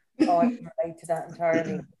can relate to that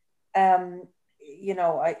entirely. I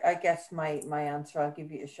guess my answer, I'll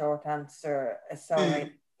give you a short answer.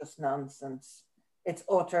 Sorry, just nonsense. It's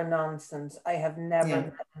utter nonsense. I have never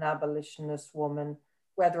met an abolitionist woman,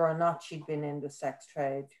 whether or not she'd been in the sex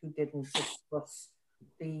trade, who didn't discuss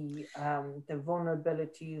the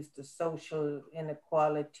vulnerabilities, the social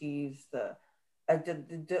inequalities,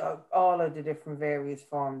 all of the different various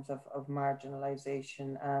forms of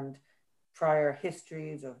marginalization and prior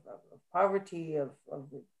histories of poverty, of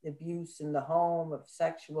abuse in the home, of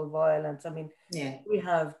sexual violence. I mean, we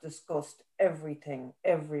have discussed everything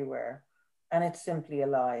everywhere, and it's simply a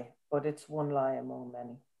lie, but it's one lie among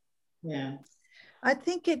many. Yeah. I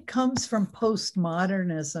think it comes from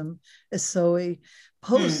postmodernism, so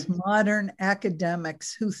postmodern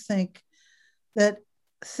academics who think that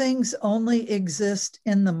things only exist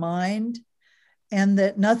in the mind and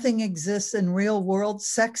that nothing exists in real world.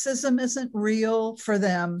 Sexism isn't real for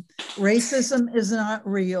them. Racism is not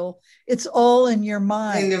real. It's all in your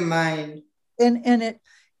mind. In the mind. And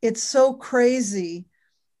it's so crazy,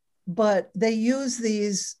 but they use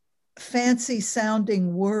these fancy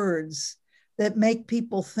sounding words that make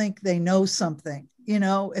people think they know something. You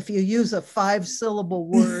know, if you use a 5-syllable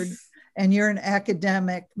word and you're an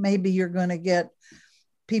academic, maybe you're going to get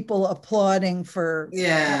people applauding for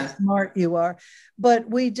how smart you are. But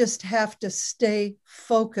we just have to stay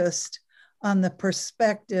focused on the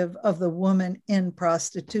perspective of the woman in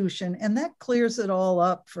prostitution. And that clears it all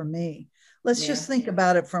up for me. Let's just think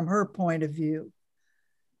about it from her point of view.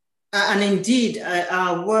 And indeed,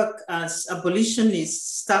 our work as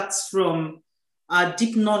abolitionists starts from our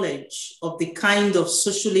deep knowledge of the kind of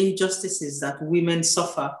social injustices that women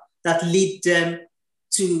suffer that lead them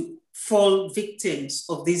to fall victims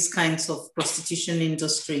of these kinds of prostitution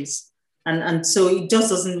industries. And so it just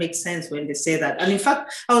doesn't make sense when they say that. And in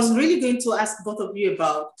fact, I was really going to ask both of you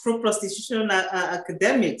about pro-prostitution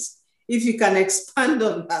academics, if you can expand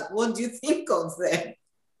on that. What do you think of them?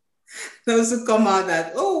 Those who come out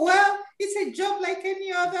that, oh, well, it's a job like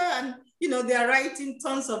any other. And, you know, they're writing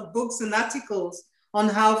tons of books and articles on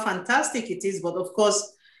how fantastic it is. But of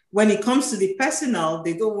course, when it comes to the personal,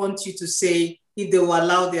 they don't want you to say if they will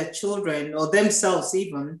allow their children or themselves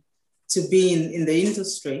even to be in the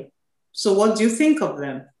industry. So what do you think of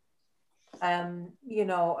them? You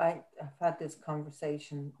know, I've had this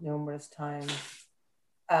conversation numerous times.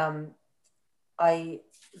 I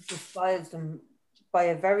despise them by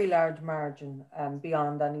a very large margin,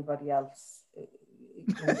 beyond anybody else.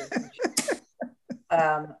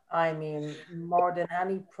 I mean, more than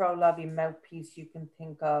any pro-lobby mouthpiece you can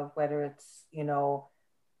think of, whether it's, you know,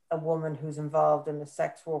 a woman who's involved in the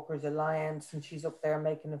Sex Workers Alliance and she's up there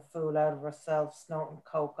making a fool out of herself, snorting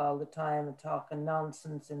coke all the time and talking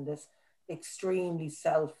nonsense in this extremely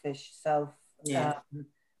selfish,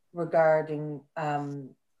 regarding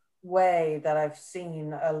way that I've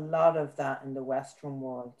seen a lot of that in the Western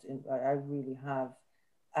world. I really have.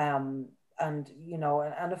 And, you know,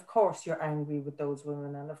 and of course you're angry with those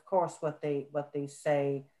women, and of course what they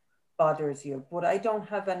say bothers you, but I don't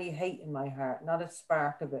have any hate in my heart, not a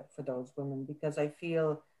spark of it for those women, because I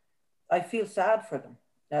feel sad for them.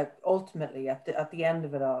 Ultimately, at the end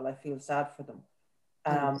of it all, I feel sad for them.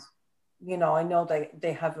 You know, I know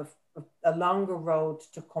they have a longer road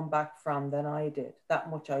to come back from than I did. That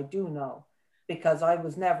much I do know, because I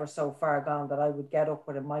was never so far gone that I would get up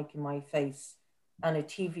with a mic in my face and a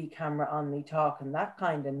TV camera on me talking that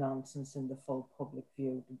kind of nonsense in the full public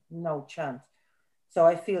view. No chance. So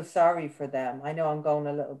I feel sorry for them. I know I'm going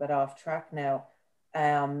a little bit off track now.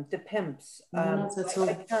 The pimps. I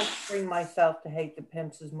can't bring myself to hate the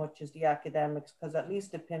pimps as much as the academics, because at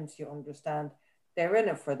least the pimps, you understand, they're in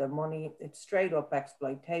it for the money. It's straight up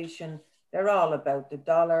exploitation. They're all about the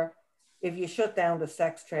dollar. If you shut down the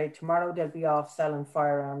sex trade, tomorrow they'll be off selling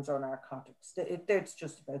firearms or narcotics. It's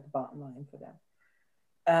just about the bottom line for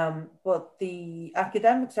them. But the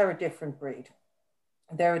academics are a different breed.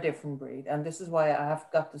 They're a different breed. And this is why I have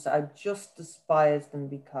got this. I just despise them,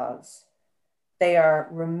 because they are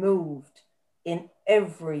removed in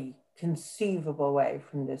every conceivable way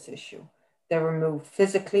from this issue. They're removed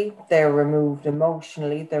physically, they're removed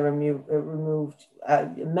emotionally, they're removed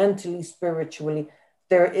mentally, spiritually.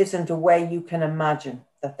 There isn't a way you can imagine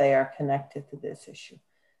that they are connected to this issue.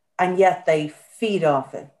 And yet they feed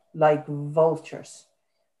off it like vultures.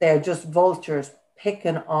 They're just vultures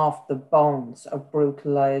picking off the bones of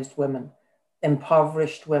brutalized women,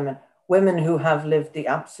 impoverished women, women who have lived the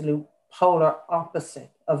absolute polar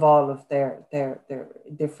opposite of all of their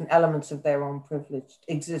different elements of their own privileged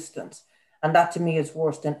existence. And that to me is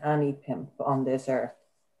worse than any pimp on this earth.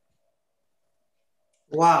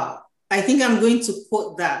 Wow. I think I'm going to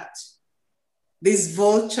quote that. These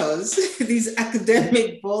vultures, these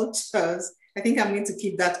academic vultures, I think I'm going to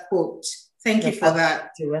keep that quote. Thank you for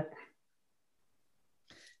that.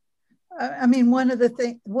 I mean, one of the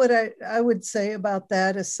things, what I would say about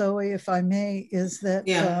that, Asoe, if I may, is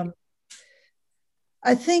that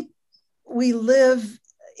I think we live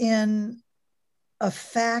in a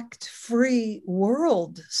fact-free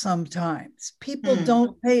world sometimes. People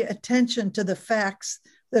don't pay attention to the facts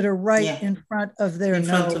that are right in front of their in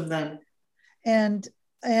front nose. of them. And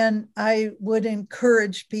I would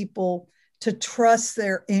encourage people to trust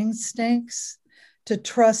their instincts, to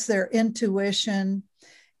trust their intuition,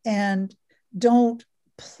 and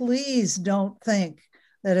please don't think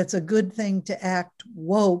that it's a good thing to act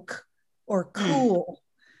woke or cool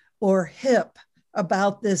or hip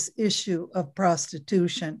about this issue of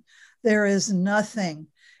prostitution. There is nothing.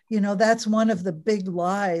 That's one of the big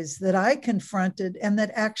lies that I confronted and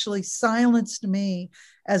that actually silenced me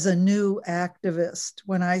as a new activist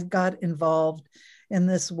when I got involved in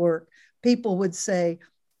this work. People would say,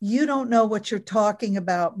 "You don't know what you're talking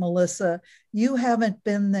about, Melissa. You haven't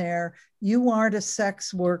been there. You aren't a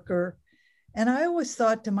sex worker." And I always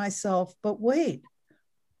thought to myself, but wait,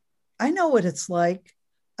 I know what it's like.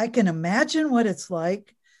 I can imagine what it's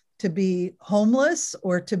like to be homeless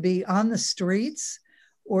or to be on the streets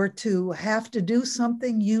or to have to do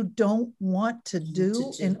something you don't want to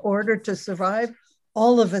do in order to survive.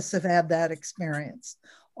 All of us have had that experience.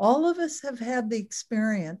 All of us have had the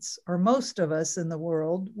experience, or most of us in the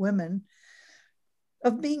world, women,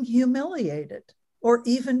 of being humiliated or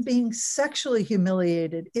even being sexually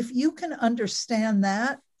humiliated. If you can understand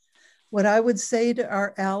that, what I would say to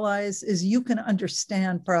our allies is you can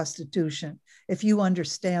understand prostitution if you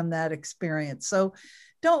understand that experience. So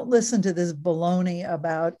don't listen to this baloney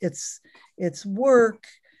about it's work,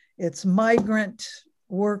 it's migrant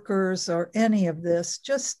workers or any of this.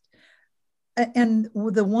 And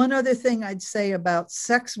the one other thing I'd say about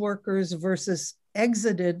sex workers versus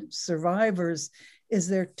exited survivors is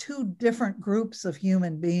they're two different groups of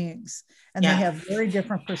human beings, and they have very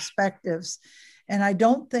different perspectives. And I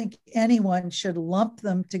don't think anyone should lump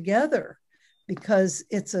them together because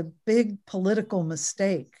it's a big political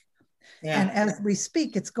mistake. Yeah. And as we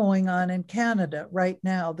speak, it's going on in Canada right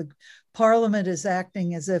now. The Parliament is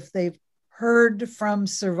acting as if they've heard from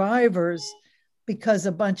survivors because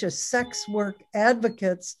a bunch of sex work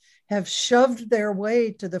advocates have shoved their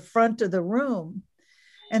way to the front of the room.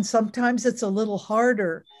 And sometimes it's a little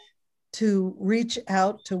harder to reach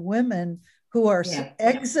out to women who are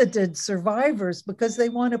exited survivors because they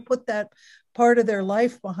want to put that part of their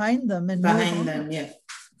life behind them and move on.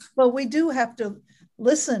 But we do have to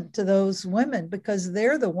listen to those women because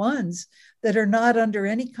they're the ones that are not under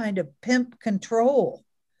any kind of pimp control.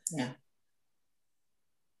 Yeah.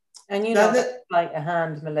 And that's like a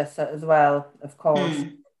hand, Melissa, as well, of course.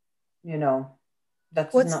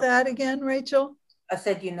 That's what's that again, Rachel? I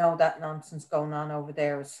said, that nonsense going on over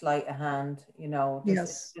there is sleight of hand.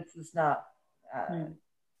 This is not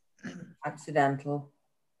accidental.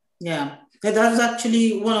 Yeah, that was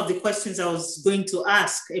actually one of the questions I was going to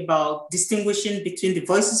ask about distinguishing between the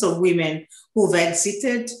voices of women who've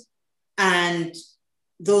exited and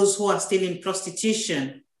those who are still in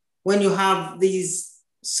prostitution. When you have these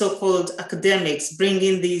so-called academics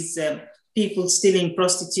bringing these people still in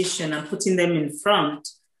prostitution and putting them in front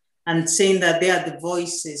and saying that they are the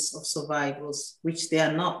voices of survivors, which they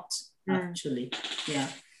are not actually. Yeah.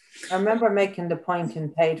 I remember making the point in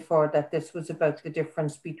Paid For that this was about the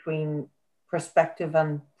difference between perspective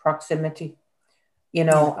and proximity.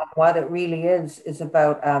 And what it really is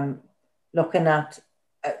about looking at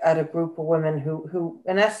a group of women who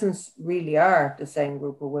in essence really are the same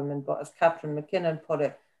group of women, but as Catherine McKinnon put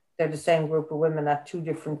it, they're the same group of women at two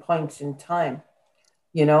different points in time,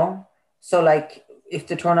 So like if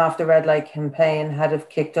the Turn Off the Red Light campaign had have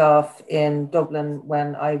kicked off in Dublin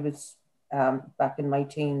when I was back in my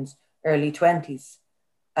teens, early 20s,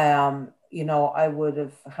 I would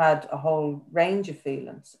have had a whole range of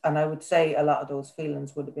feelings. And I would say a lot of those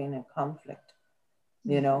feelings would have been in conflict,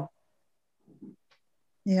 Yeah.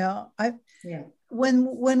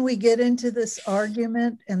 When we get into this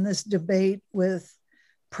argument and this debate with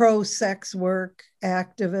pro-sex work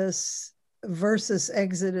activists versus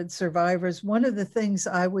exited survivors, one of the things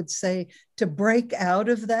I would say to break out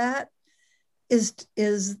of that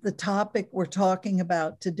is the topic we're talking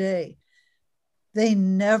about today. They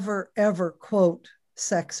never, ever quote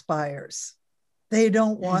sex buyers. They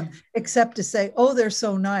don't want, except to say, oh, they're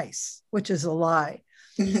so nice, which is a lie.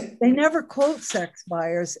 They never quote sex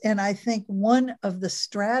buyers. And I think one of the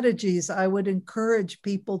strategies I would encourage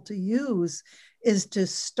people to use is to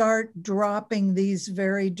start dropping these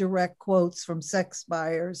very direct quotes from sex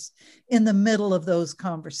buyers in the middle of those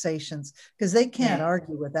conversations, because they can't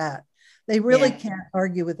argue with that. They really can't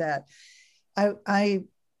argue with that. I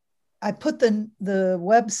put the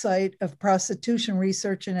website of Prostitution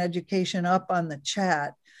Research and Education up on the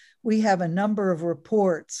chat. We have a number of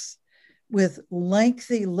reports with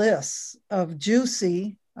lengthy lists of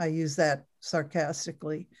juicy, I use that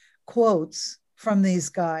sarcastically, quotes from these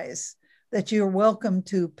guys that you're welcome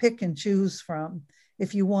to pick and choose from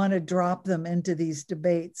if you want to drop them into these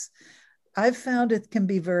debates. I've found it can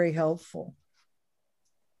be very helpful.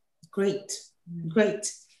 Great,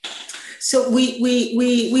 great. So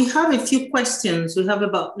we have a few questions. We have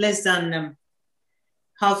about less than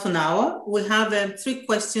half an hour. We have 3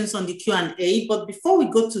 questions on the Q&A, but before we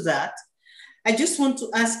go to that, I just want to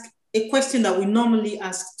ask a question that we normally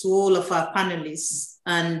ask to all of our panelists,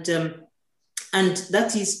 and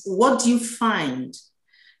that is, what do you find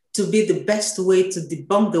to be the best way to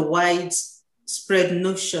debunk the widespread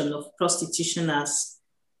notion of prostitution as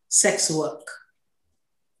sex work,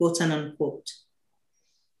 quote and unquote?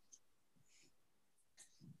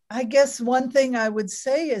 I guess one thing I would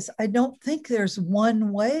say is I don't think there's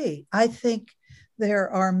one way. I think there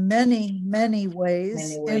are many, many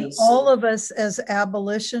ways. And all of us as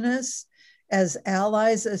abolitionists, as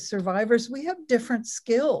allies, as survivors, we have different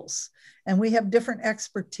skills and we have different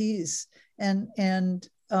expertise. And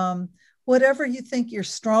whatever you think your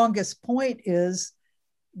strongest point is,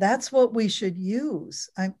 that's what we should use.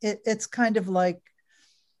 It's kind of like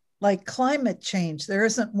climate change. There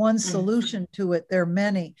isn't one solution to it, there are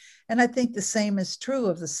many. And I think the same is true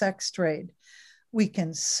of the sex trade. We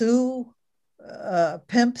can sue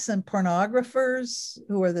pimps and pornographers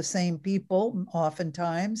who are the same people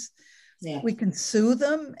oftentimes. Yeah. We can sue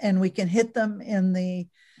them and we can hit them in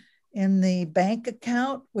the bank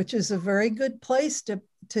account, which is a very good place to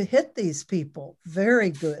hit these people.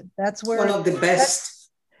 Very good. That's where one of the best.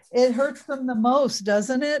 It hurts them the most,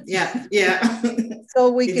 doesn't it? Yeah, yeah.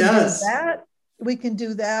 So we can do that. We can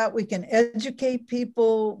do that. We can educate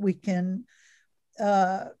people. We can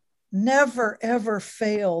never, ever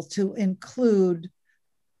fail to include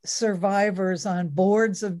survivors on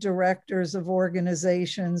boards of directors of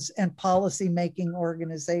organizations and policy-making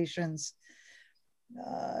organizations.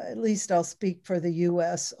 At least I'll speak for the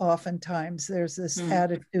US. Oftentimes there's this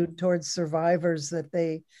attitude towards survivors that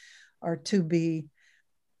they are to be,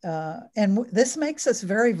 and this makes us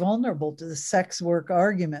very vulnerable to the sex work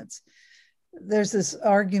arguments. There's this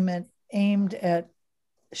argument aimed at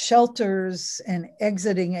shelters and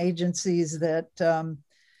exiting agencies that,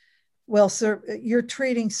 you're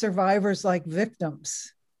treating survivors like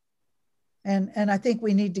victims. And I think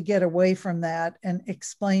we need to get away from that and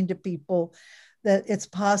explain to people that it's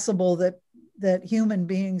possible that human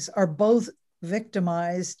beings are both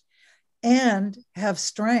victimized and have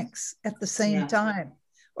strengths at the same time,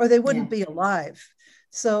 or they wouldn't be alive.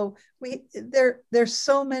 So there's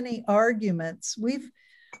so many arguments.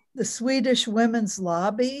 The Swedish Women's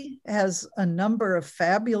Lobby has a number of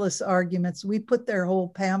fabulous arguments. We put their whole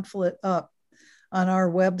pamphlet up on our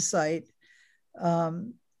website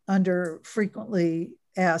under frequently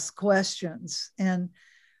asked questions. And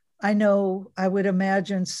I would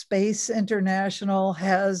imagine Space International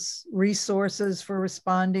has resources for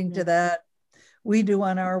responding to that. We do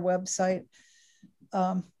on our website.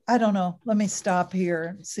 I don't know. Let me stop here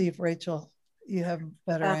and see if Rachel, you have a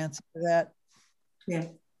better answer to that. Yeah.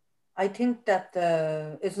 I think that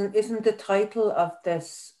isn't the title of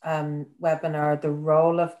this webinar the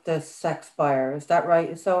role of the sex buyer? Is that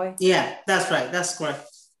right, Zoe? Yeah, that's right. That's correct.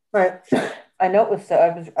 Right. I noticed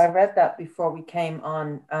that I read that before we came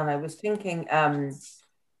on, and I was thinking, and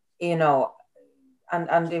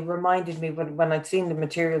it reminded me when I'd seen the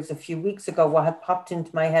materials a few weeks ago, what had popped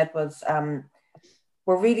into my head was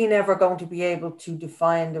we're really never going to be able to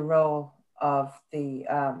define the role of the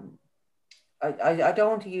I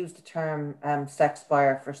don't want to use the term sex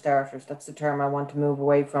buyer for starters. That's the term I want to move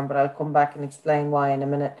away from, but I'll come back and explain why in a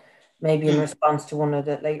minute, maybe in response to one of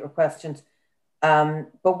the later questions.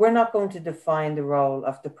 But we're not going to define the role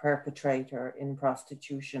of the perpetrator in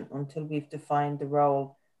prostitution until we've defined the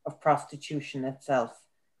role of prostitution itself.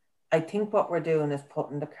 I think what we're doing is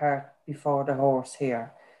putting the cart before the horse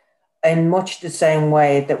here, in much the same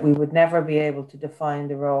way that we would never be able to define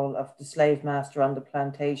the role of the slave master on the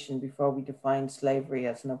plantation before we define slavery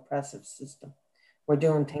as an oppressive system. We're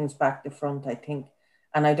doing things back to front, I think.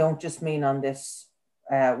 And I don't just mean on this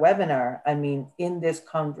webinar, I mean in this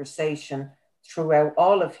conversation throughout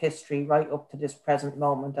all of history, right up to this present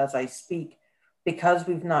moment as I speak, because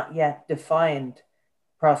we've not yet defined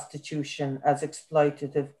prostitution as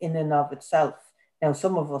exploitative in and of itself. Now,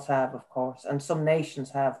 some of us have, of course, and some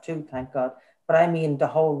nations have too, thank God. But I mean the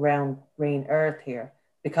whole round green earth here,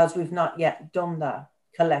 because we've not yet done that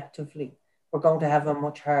collectively. We're going to have a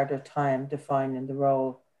much harder time defining the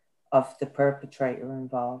role of the perpetrator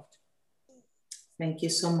involved. Thank you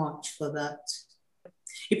so much for that.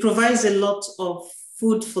 It provides a lot of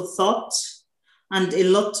food for thought and a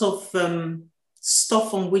lot of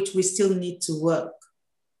stuff on which we still need to work.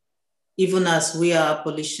 even as we are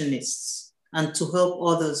abolitionists, and to help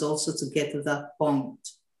others also to get to that point.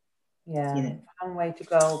 Yeah, a long way to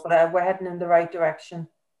go, but we're heading in the right direction.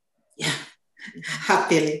 Yeah,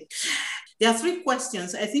 happily. There are three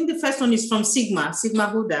questions. I think the first one is from Sigma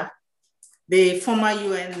Huda, the former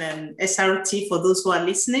UN SRT, for those who are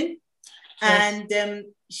listening. Yes. And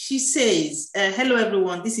she says, hello,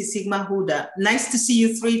 everyone. This is Sigma Huda. Nice to see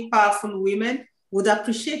you three powerful women. Would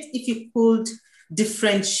appreciate if you could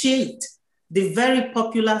differentiate the very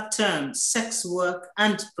popular terms sex work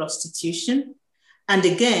and prostitution. And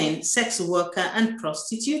again, sex worker and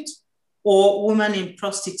prostitute, or woman in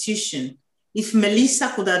prostitution. If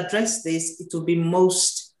Melissa could address this, it would be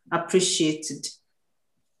most appreciated.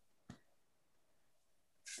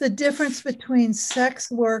 The difference between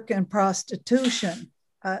sex work and prostitution.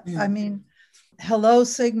 I mean, hello,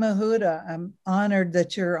 Sigma Huda. I'm honored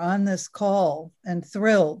that you're on this call and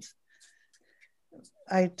thrilled.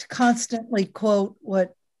 I constantly quote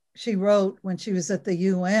what she wrote when she was at the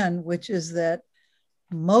UN, which is that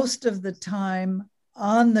most of the time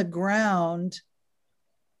on the ground,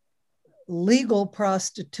 legal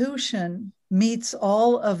prostitution meets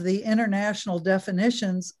all of the international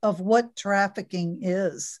definitions of what trafficking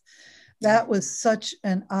is. That was such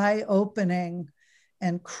an eye-opening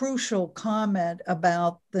and crucial comment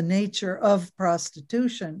about the nature of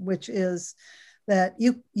prostitution, which is that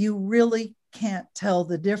you really can't tell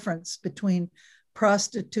the difference between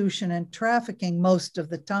prostitution and trafficking most of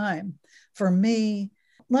the time. For me,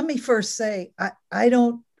 let me first say, I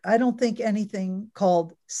don't think anything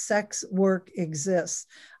called sex work exists.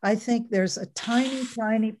 I think there's a tiny,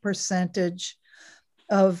 tiny percentage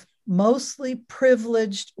of mostly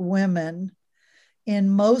privileged women in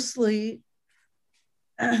mostly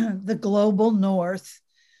the global north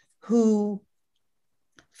who,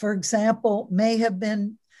 for example, may have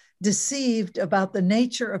been deceived about the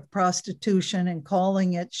nature of prostitution and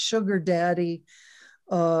calling it sugar daddy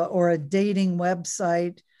or a dating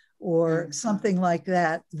website or something like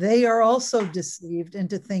that. They are also deceived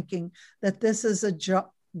into thinking that this is a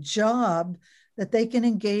job that they can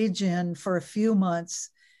engage in for a few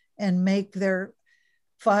months and make their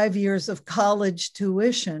 5 years of college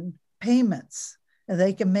tuition payments. And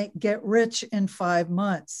they can get rich in 5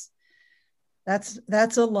 months.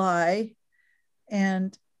 That's a lie.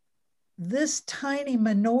 And this tiny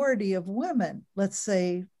minority of women, let's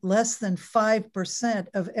say less than 5%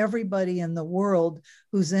 of everybody in the world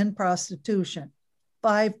who's in prostitution,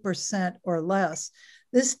 5% or less,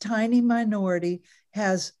 this tiny minority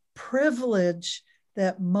has privilege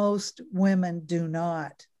that most women do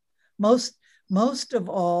not. Most of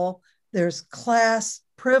all, there's class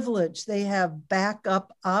privilege. They have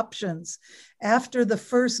backup options. After the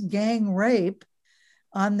first gang rape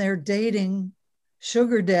on their dating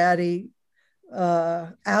sugar daddy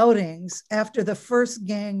outings, after the first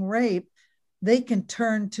gang rape, they can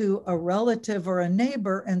turn to a relative or a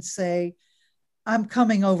neighbor and say, I'm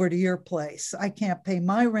coming over to your place. I can't pay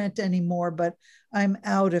my rent anymore, but I'm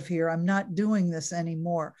out of here. I'm not doing this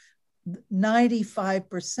anymore.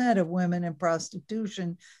 95% of women in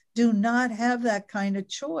prostitution do not have that kind of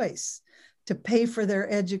choice to pay for their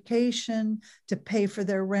education, to pay for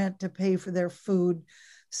their rent, to pay for their food.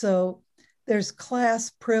 So there's class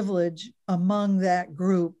privilege among that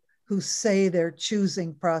group who say they're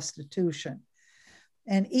choosing prostitution.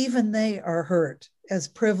 And even they are hurt, as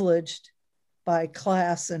privileged by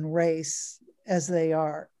class and race as they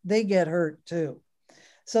are. They get hurt too.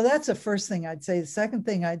 So that's the first thing I'd say. The second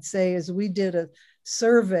thing I'd say is we did a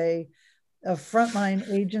survey of frontline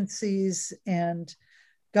agencies and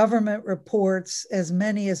government reports, as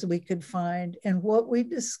many as we could find. And what we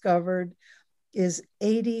discovered is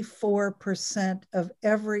 84% of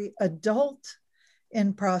every adult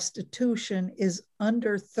in prostitution is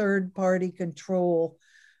under third-party control,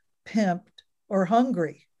 pimped, or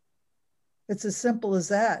hungry. It's as simple as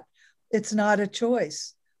that. It's not a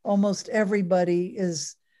choice. Almost everybody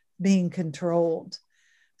is being controlled.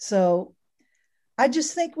 So I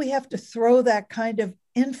just think we have to throw that kind of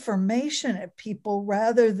information at people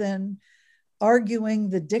rather than arguing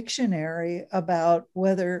the dictionary about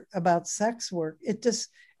sex work. It just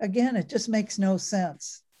makes no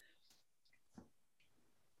sense.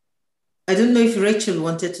 I don't know if Rachel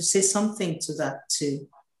wanted to say something to that too.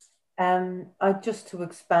 Just to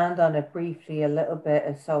expand on it briefly a little bit,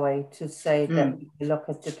 to say that you look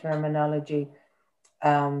at the terminology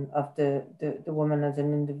of the woman as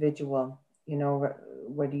an individual, you know,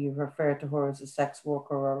 whether you refer to her as a sex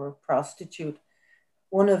worker or a prostitute.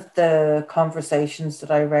 One of the conversations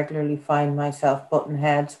that I regularly find myself butting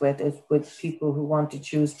heads with is with people who want to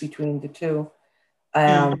choose between the two.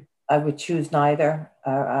 I would choose neither,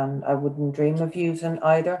 and I wouldn't dream of using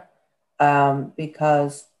either,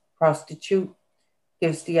 because prostitute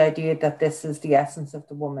gives the idea that this is the essence of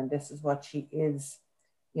the woman, this is what she is,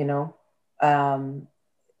 you know.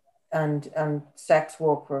 And sex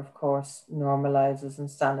worker, of course, normalizes and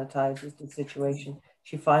sanitizes the situation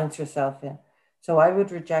she finds herself in. So I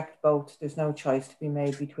would reject both. There's no choice to be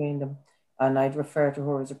made between them. And I'd refer to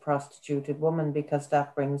her as a prostituted woman, because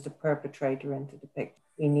that brings the perpetrator into the picture.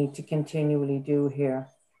 We need to continually do here.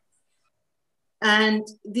 And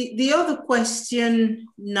the other question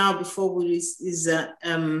now before we is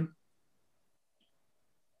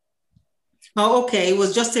oh, okay, it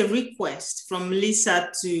was just a request from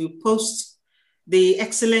Melissa to post the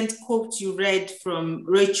excellent quote you read from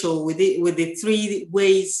Rachel with the 3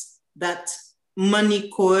 ways that money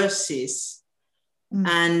coerces.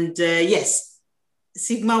 And yes,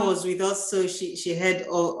 Sigma was with us, so she heard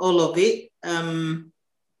all of it.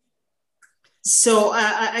 So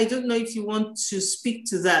I don't know if you want to speak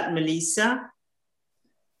to that, Melissa,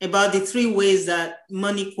 about the 3 ways that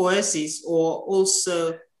money coerces, or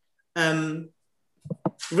also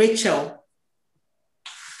Rachel,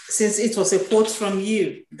 since it was a quote from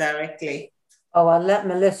you directly. Oh, I'll let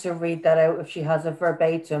Melissa read that out if she has a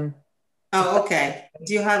verbatim. Oh, okay.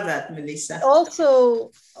 Do you have that, Melissa?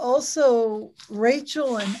 Also,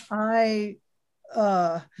 Rachel and I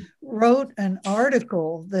wrote an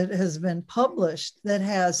article that has been published that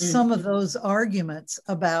has some of those arguments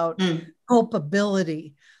about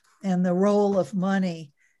culpability and the role of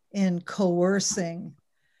money in coercing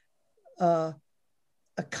a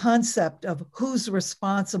concept of who's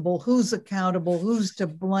responsible, who's accountable, who's to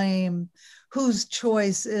blame, whose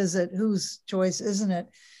choice is it, whose choice isn't it.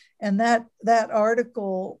 And that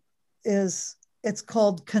article it's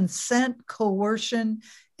called Consent, Coercion,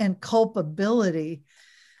 and Culpability.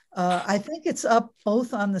 I think it's up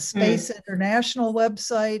both on the Space International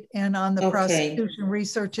website and on the Prostitution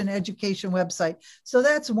Research and Education website. So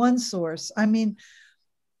that's one source. I mean,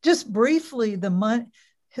 just briefly,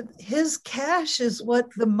 his cash is what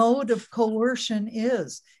the mode of coercion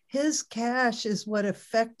is. His cash is what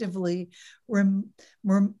effectively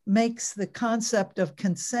makes the concept of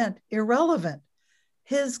consent irrelevant.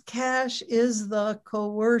 His cash is the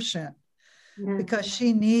coercion, because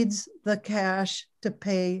she needs the cash to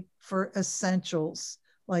pay for essentials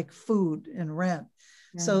like food and rent.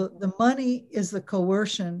 So the money is the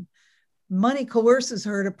coercion. Money coerces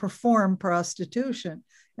her to perform prostitution.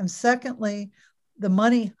 And secondly, the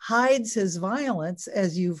money hides his violence,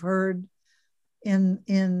 as you've heard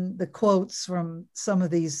in the quotes from some of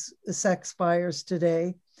these sex buyers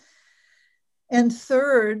today. And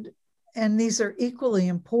third, and these are equally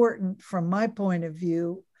important from my point of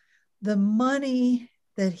view, the money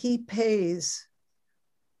that he pays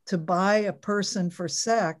to buy a person for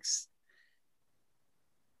sex,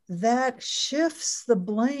 that shifts the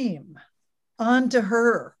blame onto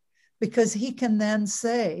her, because he can then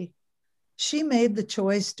say, she made the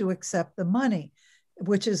choice to accept the money,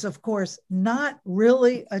 which is, of course, not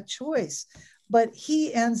really a choice, but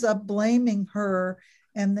he ends up blaming her,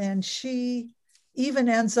 and then she even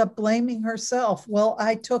ends up blaming herself. Well,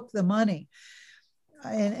 I took the money.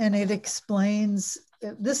 And it explains,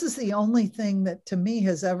 this is the only thing that to me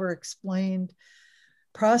has ever explained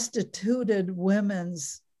prostituted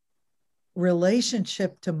women's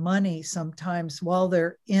relationship to money sometimes while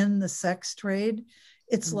they're in the sex trade.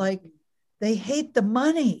 It's like they hate the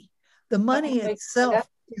money. The money itself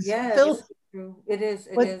is filthy. It is.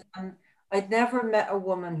 And I'd never met a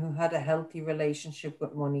woman who had a healthy relationship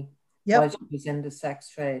with money while she was in the sex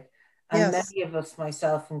trade. And many of us,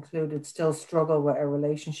 myself included, still struggle with our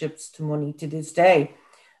relationships to money to this day.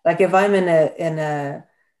 Like if I'm in a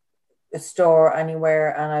store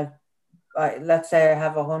anywhere and let's say I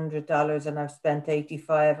have $100 and I've spent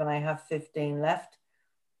 85 and I have 15 left,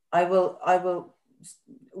 I will,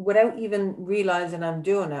 without even realizing I'm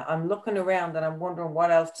doing it, I'm looking around and I'm wondering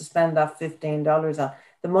what else to spend that $15 on.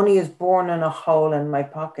 The money is burning a hole in my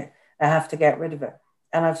pocket. I have to get rid of it.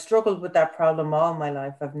 And I've struggled with that problem all my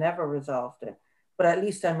life. I've never resolved it, but at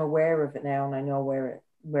least I'm aware of it now and I know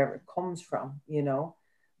where it comes from, you know.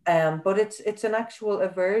 But it's an actual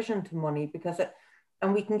aversion to money, because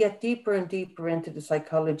and we can get deeper and deeper into the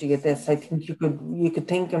psychology of this. I think you could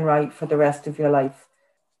think and write for the rest of your life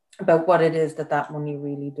about what it is that money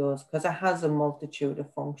really does, because it has a multitude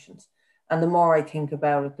of functions. And the more I think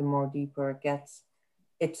about it, the more deeper it gets.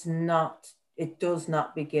 It does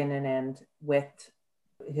not begin and end with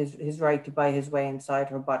his right to buy his way inside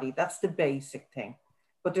her body. That's the basic thing.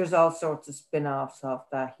 But there's all sorts of spin-offs of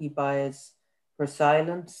that. He buys her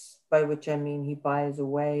silence, by which I mean he buys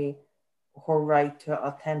away her right to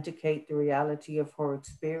authenticate the reality of her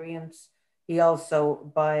experience. He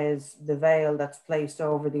also buys the veil that's placed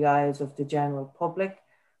over the eyes of the general public,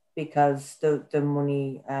 because the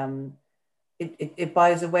money, it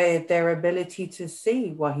buys away their ability to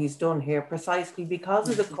see what he's done here, precisely because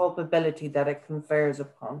of the culpability that it confers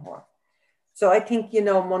upon her. So I think, you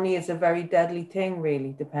know, money is a very deadly thing,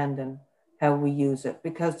 really, depending how we use it,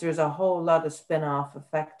 because there's a whole lot of spin-off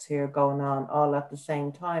effects here going on all at the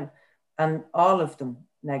same time, and all of them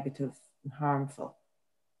negative and harmful.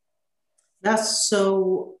 That's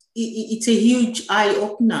so, it's a huge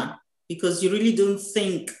eye-opener, because you really don't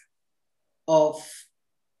think of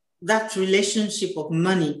that relationship of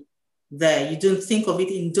money there. You don't think of it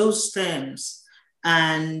in those terms.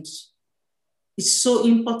 And it's so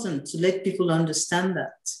important to let people understand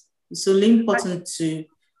that. It's so important to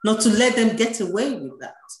not to let them get away with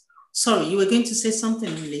that. Sorry, you were going to say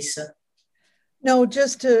something, Lisa. No,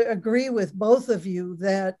 just to agree with both of you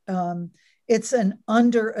that it's an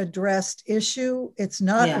under-addressed issue. It's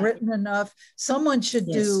not written enough. Someone should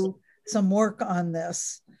do some work on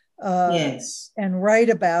this and write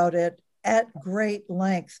about it at great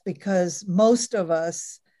length, because most of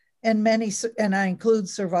us, and many, and I include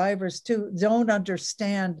survivors too, don't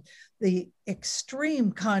understand the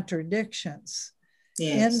extreme contradictions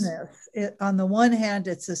in this. On the one hand,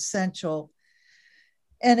 it's essential.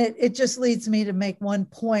 And it just leads me to make one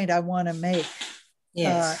point I want to make.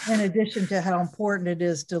 In addition to how important it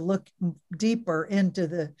is to look deeper into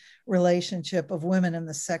the relationship of women in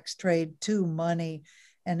the sex trade to money,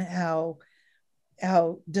 and how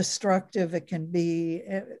destructive it can be,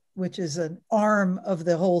 which is an arm of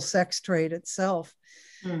the whole sex trade itself.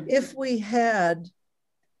 If we had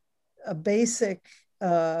a basic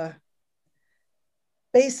healthcare,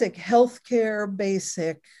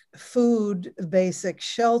 basic food, basic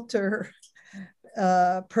shelter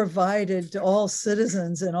provided to all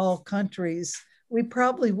citizens in all countries, we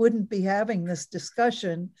probably wouldn't be having this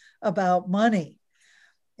discussion about money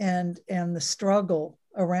and the struggle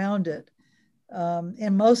around it.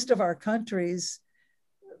 In most of our countries,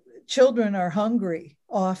 children are hungry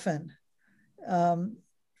often.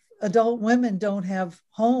 Adult women don't have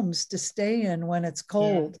homes to stay in when it's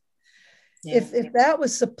cold. If that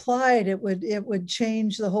was supplied, it would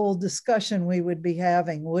change the whole discussion we would be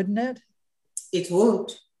having, wouldn't it? It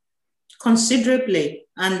would, considerably.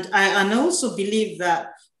 And I also believe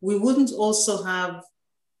that we wouldn't also have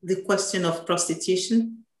the question of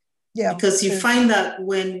prostitution. Because you find that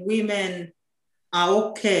when women are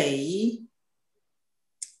okay,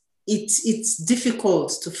 it's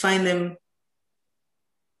difficult to find them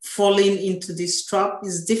falling into this trap.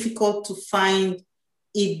 It's difficult to find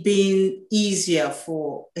it being easier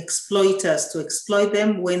for exploiters to exploit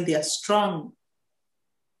them when they are strong.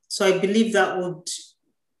 So I believe that would,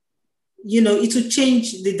 it would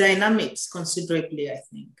change the dynamics considerably, I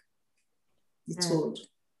think. It would.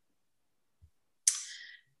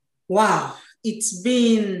 Wow, it's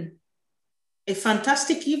been a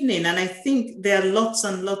fantastic evening. And I think there are lots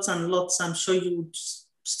and lots and lots I'm sure you would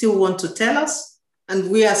still want to tell us. And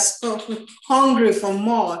we are so hungry for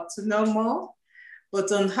more, to know more.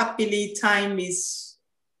 But unhappily, time is,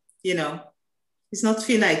 it's not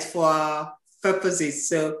finite for our purposes.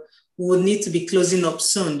 So we will need to be closing up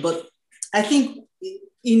soon. But I think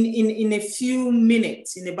in a few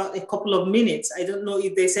minutes, in about a couple of minutes, I don't know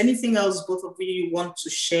if there's anything else both of you want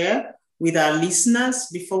to share with our listeners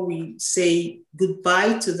before we say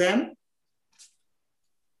goodbye to them.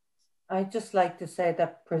 I'd just like to say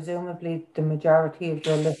that presumably the majority of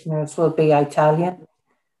your listeners will be Italian.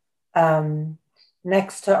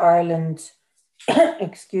 Next to Ireland,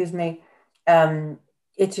 excuse me,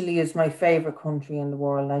 Italy is my favorite country in the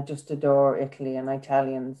world. I just adore Italy and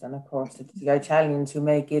Italians. And of course, it's the Italians who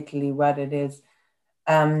make Italy what it is.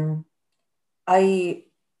 I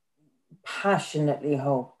passionately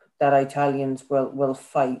hope that Italians will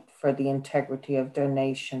fight for the integrity of their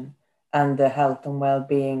nation and the health and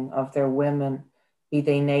well-being of their women, be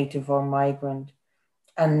they native or migrant,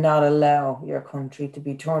 and not allow your country to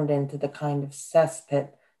be turned into the kind of cesspit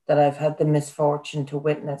that I've had the misfortune to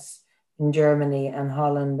witness in Germany and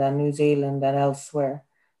Holland and New Zealand and elsewhere,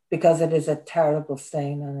 because it is a terrible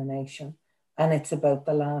stain on a nation. And it's about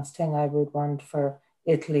the last thing I would want for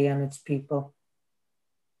Italy and its people.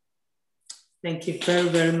 Thank you very,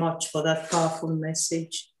 very much for that powerful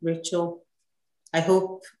message, Rachel. I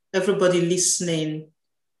hope everybody listening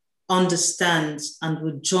understands and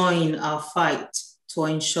will join our fight to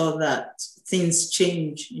ensure that things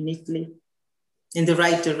change in Italy in the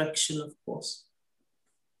right direction, of course.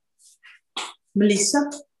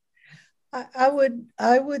 Melissa? I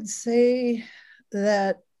would say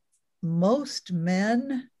that most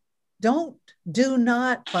men do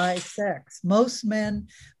not buy sex. Most men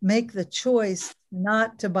make the choice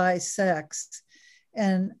not to buy sex.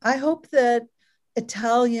 And I hope that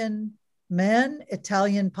Italian men,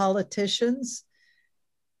 Italian politicians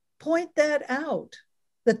point that out,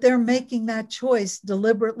 that they're making that choice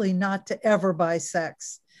deliberately not to ever buy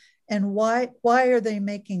sex. And why are they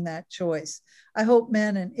making that choice? I hope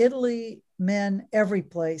men in Italy, men every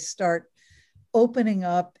place start opening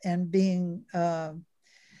up and being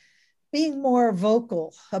more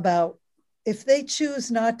vocal about, if they choose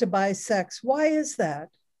not to buy sex, why is that?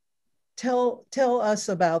 Tell us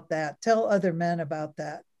about that. Tell other men about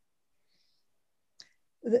that.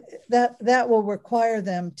 That will require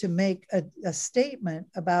them to make a statement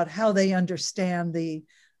about how they understand the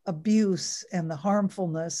abuse and the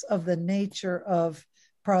harmfulness of the nature of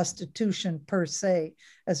prostitution per se,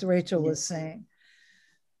 as Rachel was saying.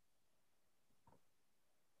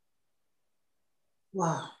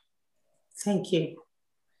 Wow. Thank you.